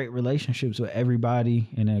built great relationships with everybody.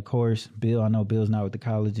 And then, of course, Bill, I know Bill's not with the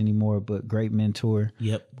college anymore, but great mentor.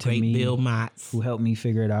 Yep, great me, Bill Motts. Who helped me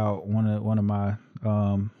figure it out. One of my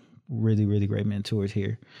really, really great mentors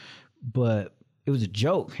here. But it was a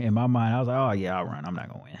joke in my mind. I was like, oh, yeah, I'll run. I'm not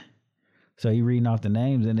going to win. So he reading off the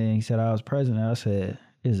names, and then he said I was president. I said,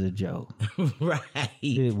 it's a joke. Right.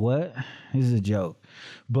 What? This is a joke.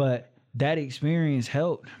 But that experience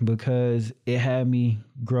helped because it had me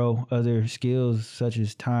grow other skills such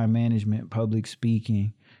as time management, public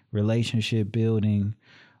speaking, relationship building,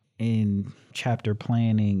 and chapter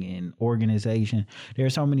planning and organization. There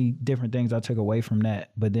are so many different things I took away from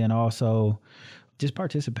that. But then also just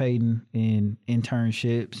participating in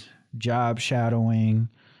internships, job shadowing,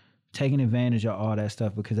 taking advantage of all that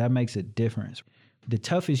stuff because that makes a difference. The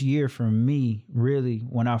toughest year for me, really,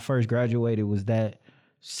 when I first graduated was that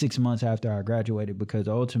 6 months after I graduated because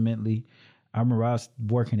ultimately, I remember I was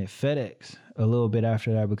working at FedEx a little bit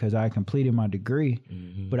after that because I completed my degree,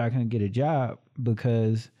 but I couldn't get a job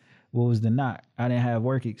because what was the knock? I didn't have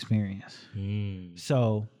work experience.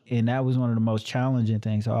 So, and that was one of the most challenging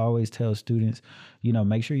things. I always tell students,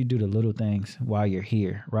 make sure you do the little things while you're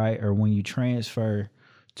here, right? Or when you transfer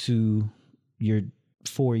to your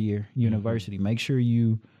 4-year university, make sure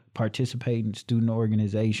you participate in student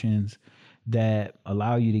organizations that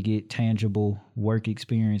allow you to get tangible work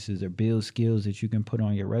experiences or build skills that you can put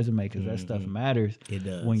on your resume because that stuff matters. It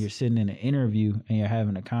does. When you're sitting in an interview and you're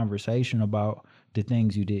having a conversation about the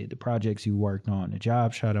things you did, the projects you worked on, the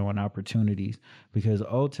job shadowing opportunities, because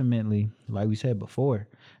ultimately, like we said before,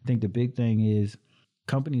 I think the big thing is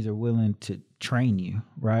companies are willing to train you,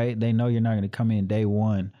 right? They know you're not going to come in day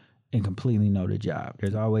one and completely know the job.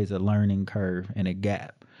 There's always a learning curve and a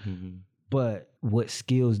gap. But what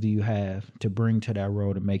skills do you have to bring to that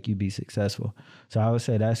role to make you be successful? So I would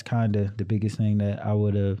say that's kind of the biggest thing that I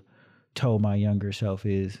would have told my younger self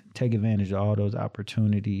is take advantage of all those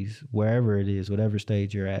opportunities, wherever it is, whatever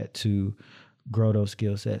stage you're at, to grow those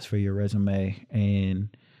skill sets for your resume. And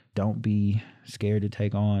don't be scared to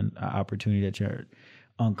take on an opportunity that you're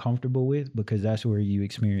uncomfortable with because that's where you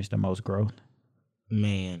experience the most growth.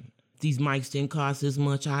 Man, these mics didn't cost as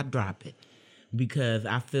much, I'd drop it. because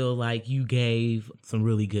I feel like you gave some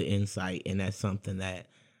really good insight, and that's something that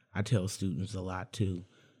I tell students a lot too.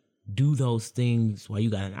 Do those things while you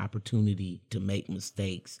got an opportunity to make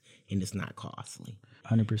mistakes, and it's not costly.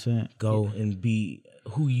 100%. Go and be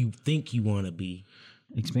who you think you want to be.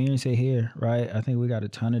 Experience it here, right? I think we got a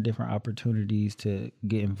ton of different opportunities to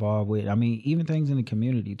get involved with. I mean, even things in the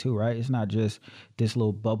community too, right? It's not just this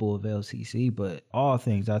little bubble of LCC, but all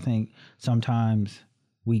things. I think sometimes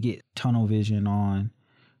we get tunnel vision on,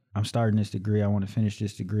 I'm starting this degree, I want to finish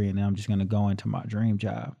this degree, and then I'm just going to go into my dream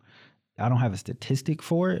job. I don't have a statistic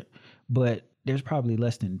for it, but there's probably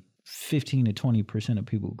less than 15 to 20% of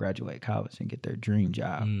people who graduate college and get their dream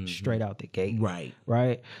job straight out the gate. Right.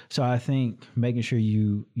 So I think making sure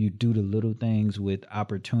you do the little things with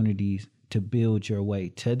opportunities to build your way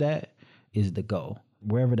to that is the goal.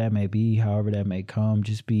 Wherever that may be, however that may come,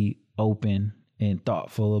 just be open and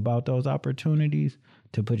thoughtful about those opportunities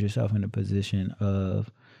to put yourself in a position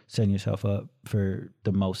of setting yourself up for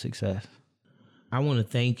the most success. I want to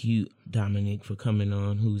thank you, Dominic, for coming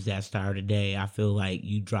on Who's That Star today. I feel like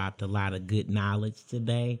you dropped a lot of good knowledge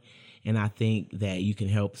today, and I think that you can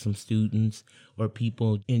help some students or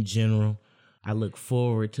people in general. I look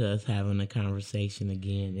forward to us having a conversation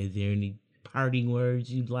again. Is there any parting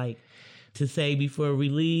words you'd like to say before we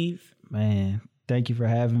leave? Man, thank you for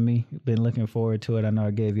having me. Been looking forward to it. I know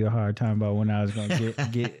I gave you a hard time about when I was going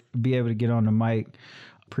to be able to get on the mic.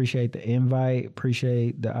 Appreciate the invite,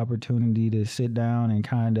 appreciate the opportunity to sit down and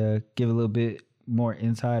kind of give a little bit more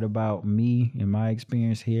insight about me and my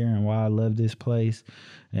experience here and why I love this place.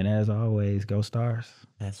 And as always, go Stars.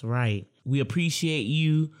 That's right. We appreciate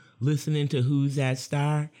you listening to Who's That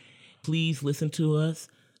Star. Please listen to us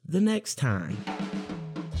the next time.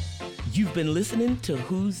 You've been listening to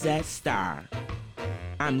Who's That Star.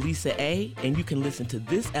 I'm Lisa A., and you can listen to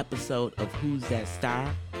this episode of Who's That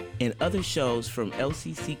Star and other shows from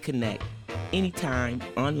LCC Connect anytime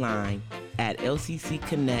online at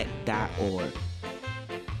lccconnect.org.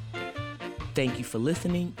 Thank you for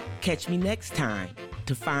listening. Catch me next time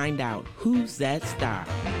to find out who's that star.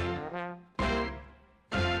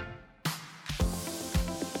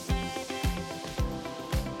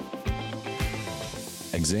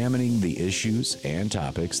 Examining the issues and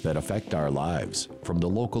topics that affect our lives from the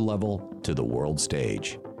local level to the world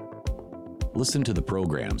stage. Listen to the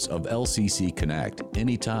programs of LCC Connect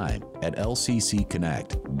anytime at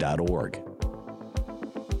lccconnect.org.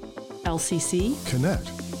 LCC Connect.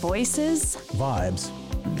 Voices, Vibes.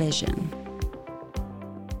 Vision.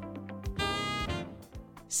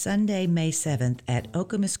 Sunday, May 7th at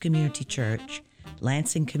Okemos Community Church,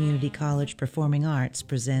 Lansing Community College Performing Arts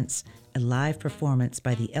presents a live performance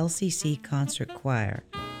by the LCC Concert Choir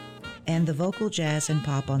and the Vocal Jazz and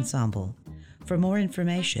Pop Ensemble. For more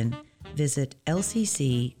information, visit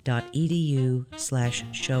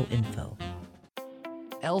lcc.edu/showinfo.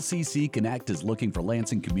 LCC Connect is looking for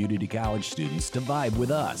Lansing Community College students to vibe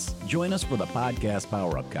with us. Join us for the Podcast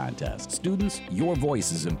Power-Up Contest. Students, your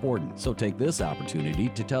voice is important, so take this opportunity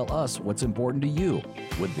to tell us what's important to you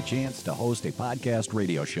with the chance to host a podcast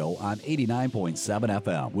radio show on 89.7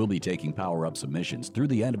 FM. We'll be taking Power-Up submissions through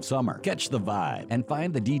the end of summer. Catch the vibe and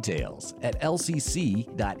find the details at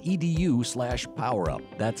lcc.edu/powerup.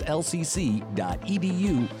 That's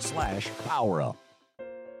lcc.edu/powerup.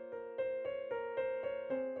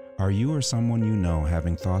 Are you or someone you know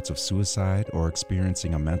having thoughts of suicide or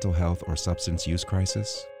experiencing a mental health or substance use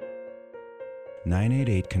crisis?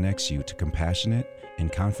 988 connects you to compassionate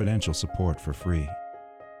and confidential support for free.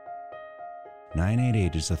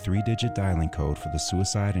 988 is a 3-digit dialing code for the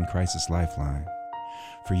Suicide and Crisis Lifeline.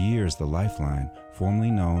 For years, the Lifeline,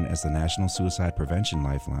 formerly known as the National Suicide Prevention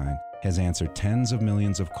Lifeline, has answered tens of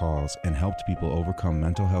millions of calls and helped people overcome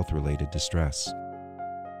mental health-related distress.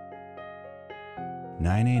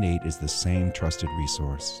 988 is the same trusted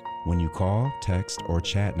resource. When you call, text, or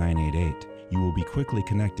chat 988, you will be quickly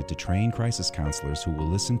connected to trained crisis counselors who will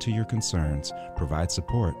listen to your concerns, provide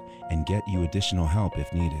support, and get you additional help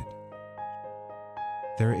if needed.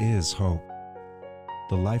 There is hope.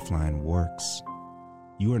 The Lifeline works.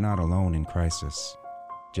 You are not alone in crisis.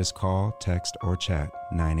 Just call, text, or chat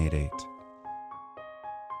 988.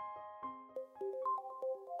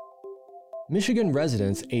 Michigan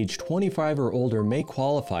residents age 25 or older may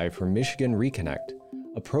qualify for Michigan Reconnect,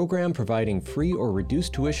 a program providing free or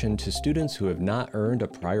reduced tuition to students who have not earned a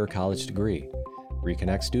prior college degree.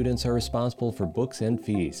 Reconnect students are responsible for books and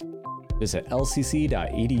fees. Visit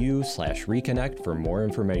lcc.edu/reconnect for more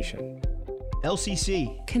information.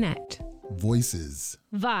 LCC Connect. Voices.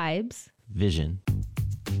 Vibes. Vision.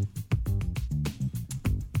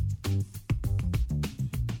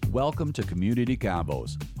 Welcome to Community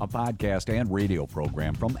Combos, a podcast and radio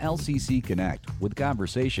program from LCC Connect with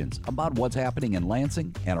conversations about what's happening in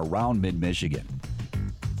Lansing and around mid-Michigan.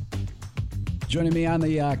 Joining me on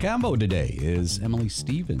the combo today is Emily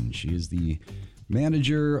Stevens. She is the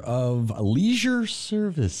manager of leisure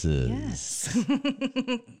services. Yes.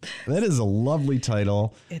 That is a lovely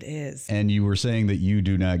title. It is. And you were saying that you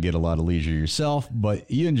do not get a lot of leisure yourself,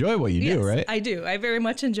 but you enjoy what you do, right? I do. I very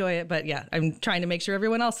much enjoy it. But yeah, I'm trying to make sure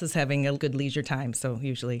everyone else is having a good leisure time. So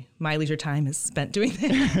usually my leisure time is spent doing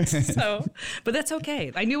that. But that's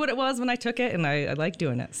okay. I knew what it was when I took it, and I like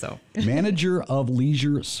doing it. So Manager of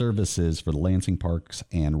Leisure Services for the Lansing Parks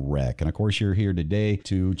and Rec. And of course, you're here today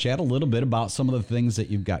to chat a little bit about some of the things that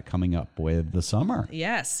you've got coming up with the summer.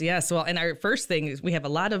 Yes. Well, and our first thing is we have a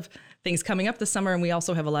lot of things coming up this summer, and we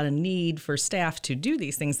also have a lot of need for staff to do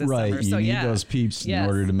these things this summer. Right. You need those peeps in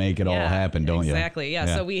order to make it all happen, don't you? Exactly. Yeah.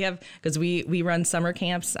 So we have, because we run summer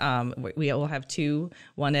camps. We will have two,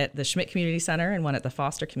 one at the Schmidt Community Center and one at the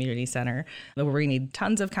Foster Community Center, where we need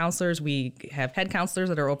tons of counselors. We have head counselors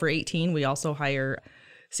that are over 18. We also hire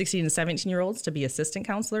 16 and 17-year-olds to be assistant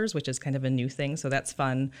counselors, which is kind of a new thing. So that's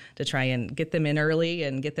fun to try and get them in early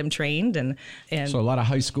and get them trained. And so a lot of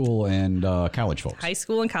high school and college folks. High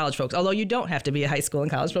school and college folks, although you don't have to be a high school and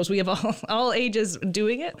college folks. We have all ages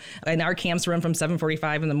doing it. And our camps run from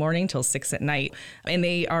 7:45 in the morning till 6 at night. And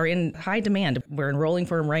they are in high demand. We're enrolling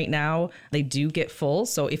for them right now. They do get full.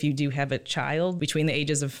 So if you do have a child between the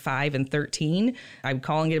ages of 5 and 13, I would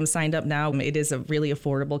call and get them signed up now. It is a really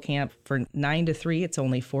affordable camp. For 9 to 3, it's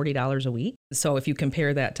only $40 a week. So if you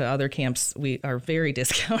compare that to other camps, we are very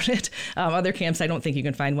discounted. Other camps, I don't think you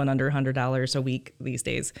can find one under $100 a week these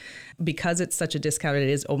days. Because it's such a discount, it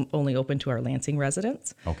is only open to our Lansing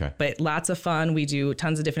residents. Okay. But lots of fun. We do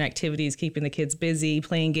tons of different activities, keeping the kids busy,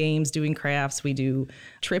 playing games, doing crafts. We do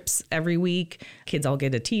trips every week. Kids all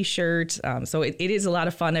get a t-shirt. So it is a lot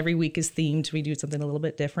of fun. Every week is themed. We do something a little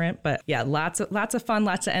bit different. But yeah, lots of fun,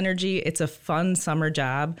 lots of energy. It's a fun summer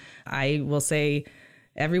job. I will say,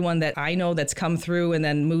 everyone that I know that's come through and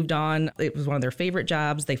then moved on, it was one of their favorite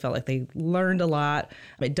jobs. They felt like they learned a lot.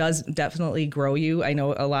 It does definitely grow you. I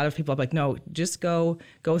know a lot of people are like, no, just go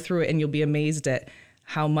through it and you'll be amazed at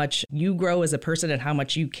how much you grow as a person and how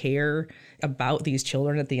much you care about these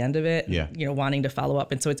children at the end of it. Yeah. Wanting to follow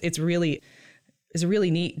up. And so it's a really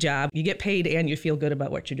neat job. You get paid and you feel good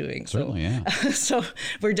about what you're doing. Certainly, yeah. So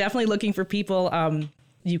we're definitely looking for people.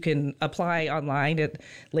 You can apply online at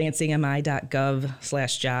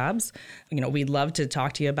lansingmi.gov/jobs. We'd love to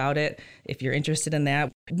talk to you about it if you're interested in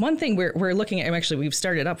that. One thing we're looking at, actually, we've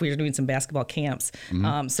started up, we're doing some basketball camps.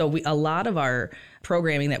 Mm-hmm. So a lot of our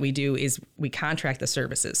programming that we do is we contract the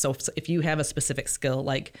services. So if you have a specific skill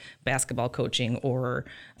like basketball coaching or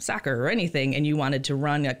soccer or anything, and you wanted to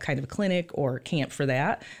run a kind of clinic or camp for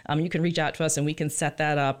that, you can reach out to us and we can set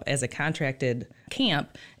that up as a contracted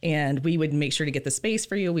camp, and we would make sure to get the space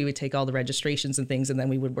for you. We would take all the registrations and things, and then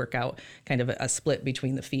we would work out kind of a split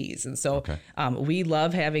between the fees. And so we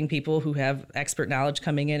love having people who have expert knowledge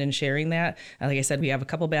coming in and sharing that. Like I said, we have a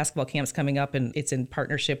couple basketball camps coming up, and it's in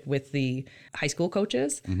partnership with the high school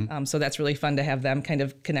coaches. Mm-hmm. So that's really fun to have them kind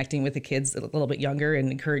of connecting with the kids a little bit younger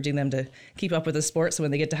and encouraging them to keep up with the sport. So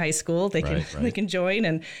when they get to high school, they can join.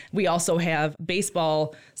 And we also have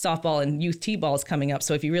baseball, softball, and youth t-balls coming up.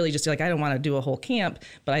 So if you really just like, I don't want to do a whole camp,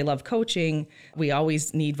 but I love coaching, we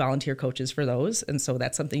always need volunteer coaches for those. And so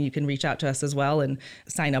that's something you can reach out to us as well and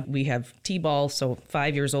sign up. We have t-ball, so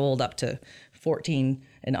 5 years old up to 14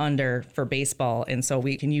 and under for baseball. And so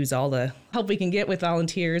we can use all the help we can get with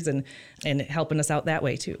volunteers and helping us out that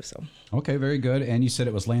way too. So okay, very good. And you said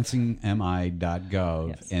it was lansingmi.gov,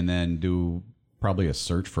 yes. And then do probably a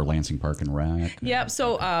search for Lansing Park and Rec. Yep.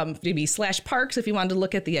 So maybe /parks if you wanted to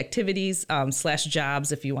look at the activities,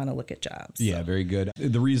 /jobs if you want to look at jobs. Yeah, so. Very good.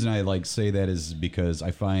 The reason I say that is because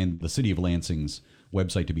I find the City of Lansing's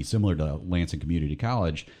website to be similar to Lansing Community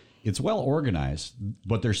College. It's well organized,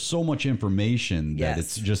 but there's so much information that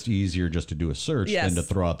it's just easier just to do a search than to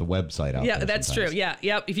throw out the website out. Yeah, that's sometimes. True. Yeah.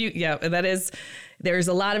 Yep. That is. There's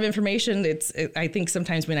a lot of information. I think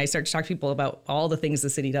sometimes when I start to talk to people about all the things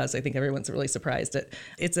the city does, I think everyone's really surprised.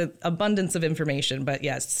 It's an abundance of information. But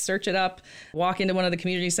yes, search it up, walk into one of the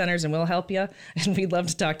community centers, and we'll help you. And we'd love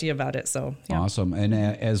to talk to you about it. So awesome. And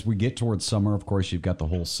as we get towards summer, of course, you've got the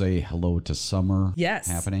whole Say Hello to Summer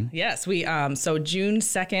happening. Yes, we so June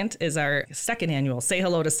 2nd is our second annual Say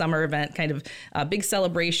Hello to Summer event, kind of a big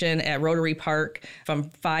celebration at Rotary Park from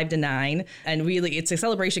 5 to 9. And really, it's a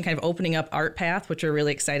celebration kind of opening up Art Path, which we're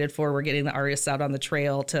really excited for. We're getting the artists out on the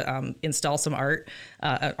trail to install some art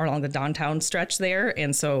along the downtown stretch there.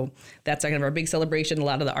 And so that's kind of our big celebration. A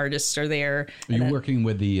lot of the artists are there. Are you working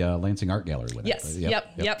with the Lansing Art Gallery with Yes.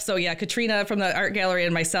 that? Yep. So yeah, Katrina from the art gallery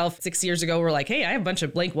and myself 6 years ago were like, hey, I have a bunch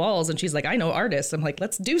of blank walls. And she's like, I know artists. I'm like,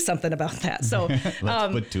 let's do something about that. So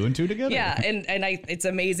let's put two and two together. Yeah. And it's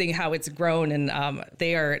amazing how it's grown, and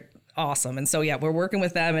they are awesome. And so, yeah, we're working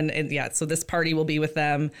with them, and yeah, so this party will be with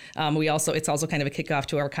them. It's also kind of a kickoff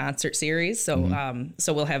to our concert series. So,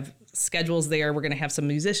 so we'll have schedules there. We're going to have some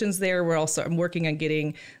musicians there. I'm working on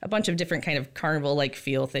getting a bunch of different kind of carnival-like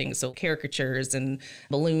feel things. So caricatures and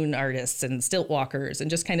balloon artists and stilt walkers, and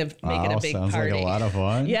just kind of make it a big sounds party. Like a lot of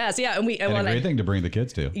fun. Yes. Yeah. And a great thing to bring the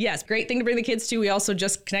kids to. Yes. Great thing to bring the kids to. We also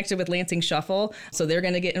just connected with Lansing Shuffle. So they're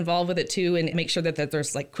going to get involved with it too, and make sure that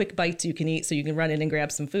there's like quick bites you can eat, so you can run in and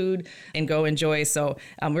grab some food and go enjoy. So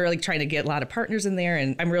we're really trying to get a lot of partners in there,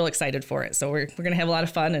 and I'm real excited for it. So we're going to have a lot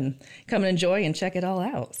of fun and come and enjoy and check it all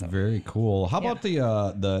out. So. Very cool. How about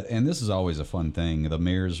the and this is always a fun thing, the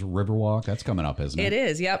Mayor's Riverwalk? That's coming up, isn't it? It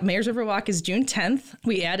is, yep. Mayor's Riverwalk is June 10th.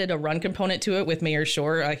 We added a run component to it with Mayor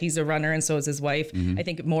Shore. He's a runner, and so is his wife. I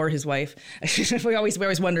think more his wife. we always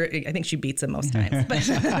wonder. I think she beats him most times. But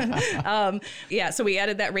so we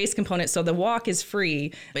added that race component. So the walk is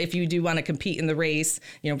free. If you do want to compete in the race,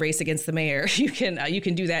 race against the mayor, you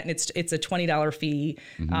can do that, and it's a $20 fee,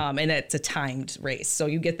 and it's a timed race. So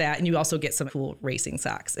you get that, and you also get some cool racing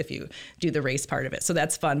socks if you do the race part of it. So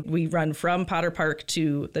that's fun. We run from Potter Park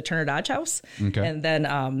to the Turner Dodge House. Okay. And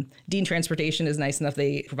then Dean Transportation is nice enough.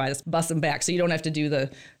 They provide us bus and back, so you don't have to do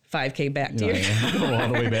the 5K back to all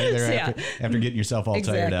the way back there after getting yourself all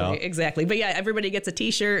tired out. Exactly. But yeah, everybody gets a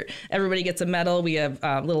t-shirt. Everybody gets a medal. We have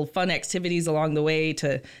little fun activities along the way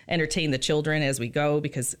to entertain the children as we go,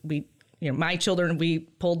 because my children, we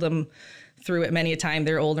pulled them through it many a time.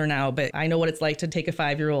 They're older now, but I know what it's like to take a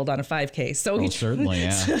 5-year-old on a 5K. So certainly, yeah.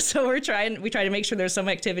 So we try to make sure there's some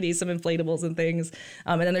activities, some inflatables and things,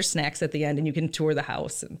 and then there's snacks at the end, and you can tour the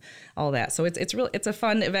house and all that. So it's a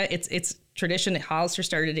fun event. It's tradition. Hollister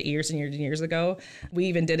started it years and years and years ago. We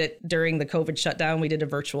even did it during the COVID shutdown. We did a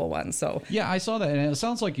virtual one. So yeah, I saw that, and it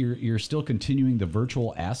sounds like you're still continuing the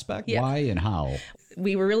virtual aspect. Yeah. Why and how?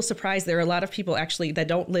 We were real surprised. There are a lot of people actually that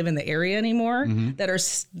don't live in the area anymore that are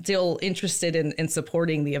still interested in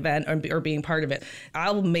supporting the event or being part of it.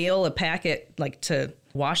 I'll mail a packet to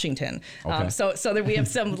Washington. Okay. So that we have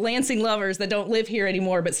some Lansing lovers that don't live here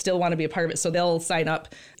anymore but still want to be a part of it. So they'll sign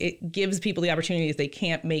up. It gives people the opportunity, if they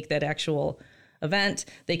can't make that actual event,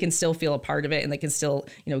 they can still feel a part of it, and they can still,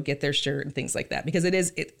 get their shirt and things like that, because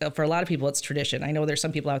for a lot of people, it's tradition. I know there's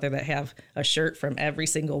some people out there that have a shirt from every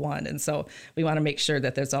single one. And so we want to make sure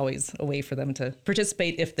that there's always a way for them to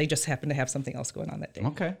participate if they just happen to have something else going on that day.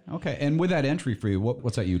 Okay. And with that entry fee,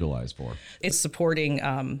 what's that utilized for? It's supporting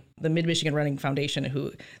the Mid-Michigan Running Foundation,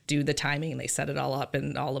 who do the timing, and they set it all up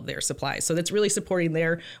and all of their supplies. So that's really supporting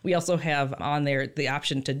there. We also have on there the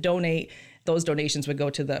option to donate. Those donations would go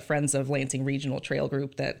to the Friends of Lansing Regional Trail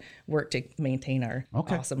Group that work to maintain our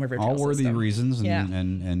awesome river trail all worthy system. Reasons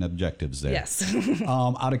and objectives there. Yes.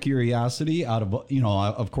 Out of curiosity,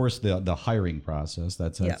 of course, the hiring process,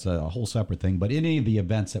 that's a whole separate thing. But any of the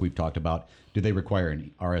events that we've talked about, do they require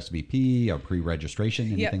an RSVP or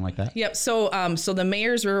pre-registration, anything like that? Yep. So the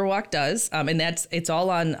Mayor's Riverwalk does, and it's all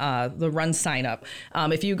on the run sign up.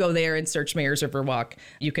 If you go there and search Mayor's Riverwalk,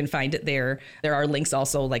 you can find it there. There are links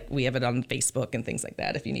also, like we have it on Facebook and things like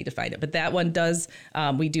that if you need to find it. But that one does,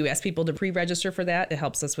 we do ask people to pre-register for that. It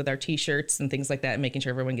helps us with our t-shirts and things like that, and making sure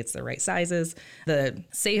everyone gets the right sizes. The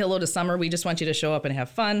Say Hello to Summer, we just want you to show up and have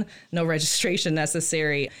fun. No registration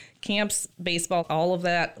necessary. Camps, baseball, all of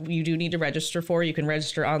that you do need to register for. You can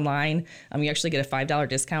register online. You actually get a $5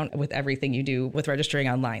 discount with everything you do with registering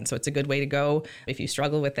online. So it's a good way to go. If you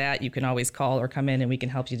struggle with that, you can always call or come in and we can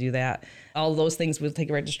help you do that. All of those things will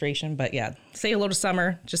take a registration. But yeah, Say Hello to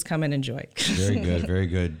Summer. Just come and enjoy. Very good. Very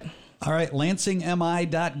good. All right,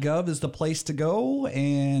 lansingmi.gov is the place to go.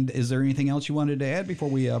 And is there anything else you wanted to add before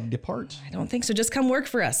we depart? I don't think so. Just come work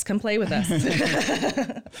for us. Come play with us.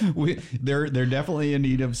 They're definitely in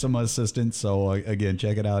need of some assistance. So again,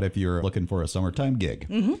 check it out if you're looking for a summertime gig.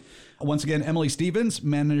 Once again, Emily Stevens,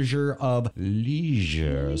 Manager of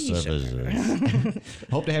Leisure Services.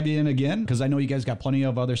 Hope to have you in again, because I know you guys got plenty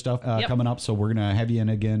of other stuff coming up. So we're going to have you in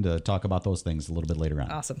again to talk about those things a little bit later on.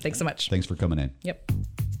 Awesome. Thanks so much. Thanks for coming in. Yep.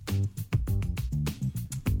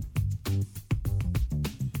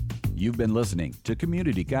 You've been listening to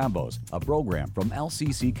Community Combos, a program from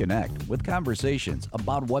LCC Connect with conversations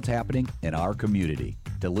about what's happening in our community.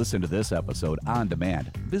 To listen to this episode on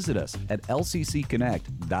demand, visit us at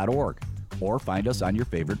lccconnect.org or find us on your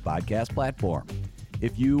favorite podcast platform.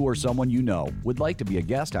 If you or someone you know would like to be a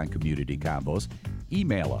guest on Community Convos,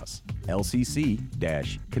 email us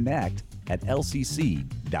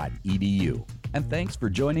lcc-connect@lcc.edu. And thanks for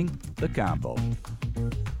joining The Convo.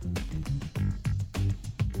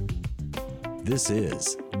 This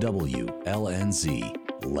is WLNZ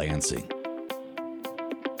Lansing.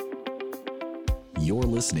 You're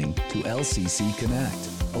listening to LCC Connect,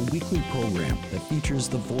 a weekly program that features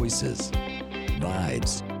the voices,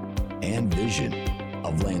 vibes, and vision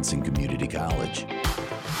of Lansing Community College.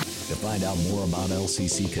 To find out more about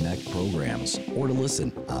LCC Connect programs or to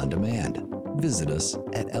listen on demand, visit us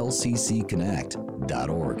at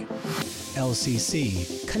lccconnect.org. LCC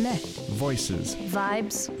Connect. Voices.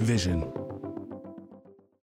 Vibes. Vision.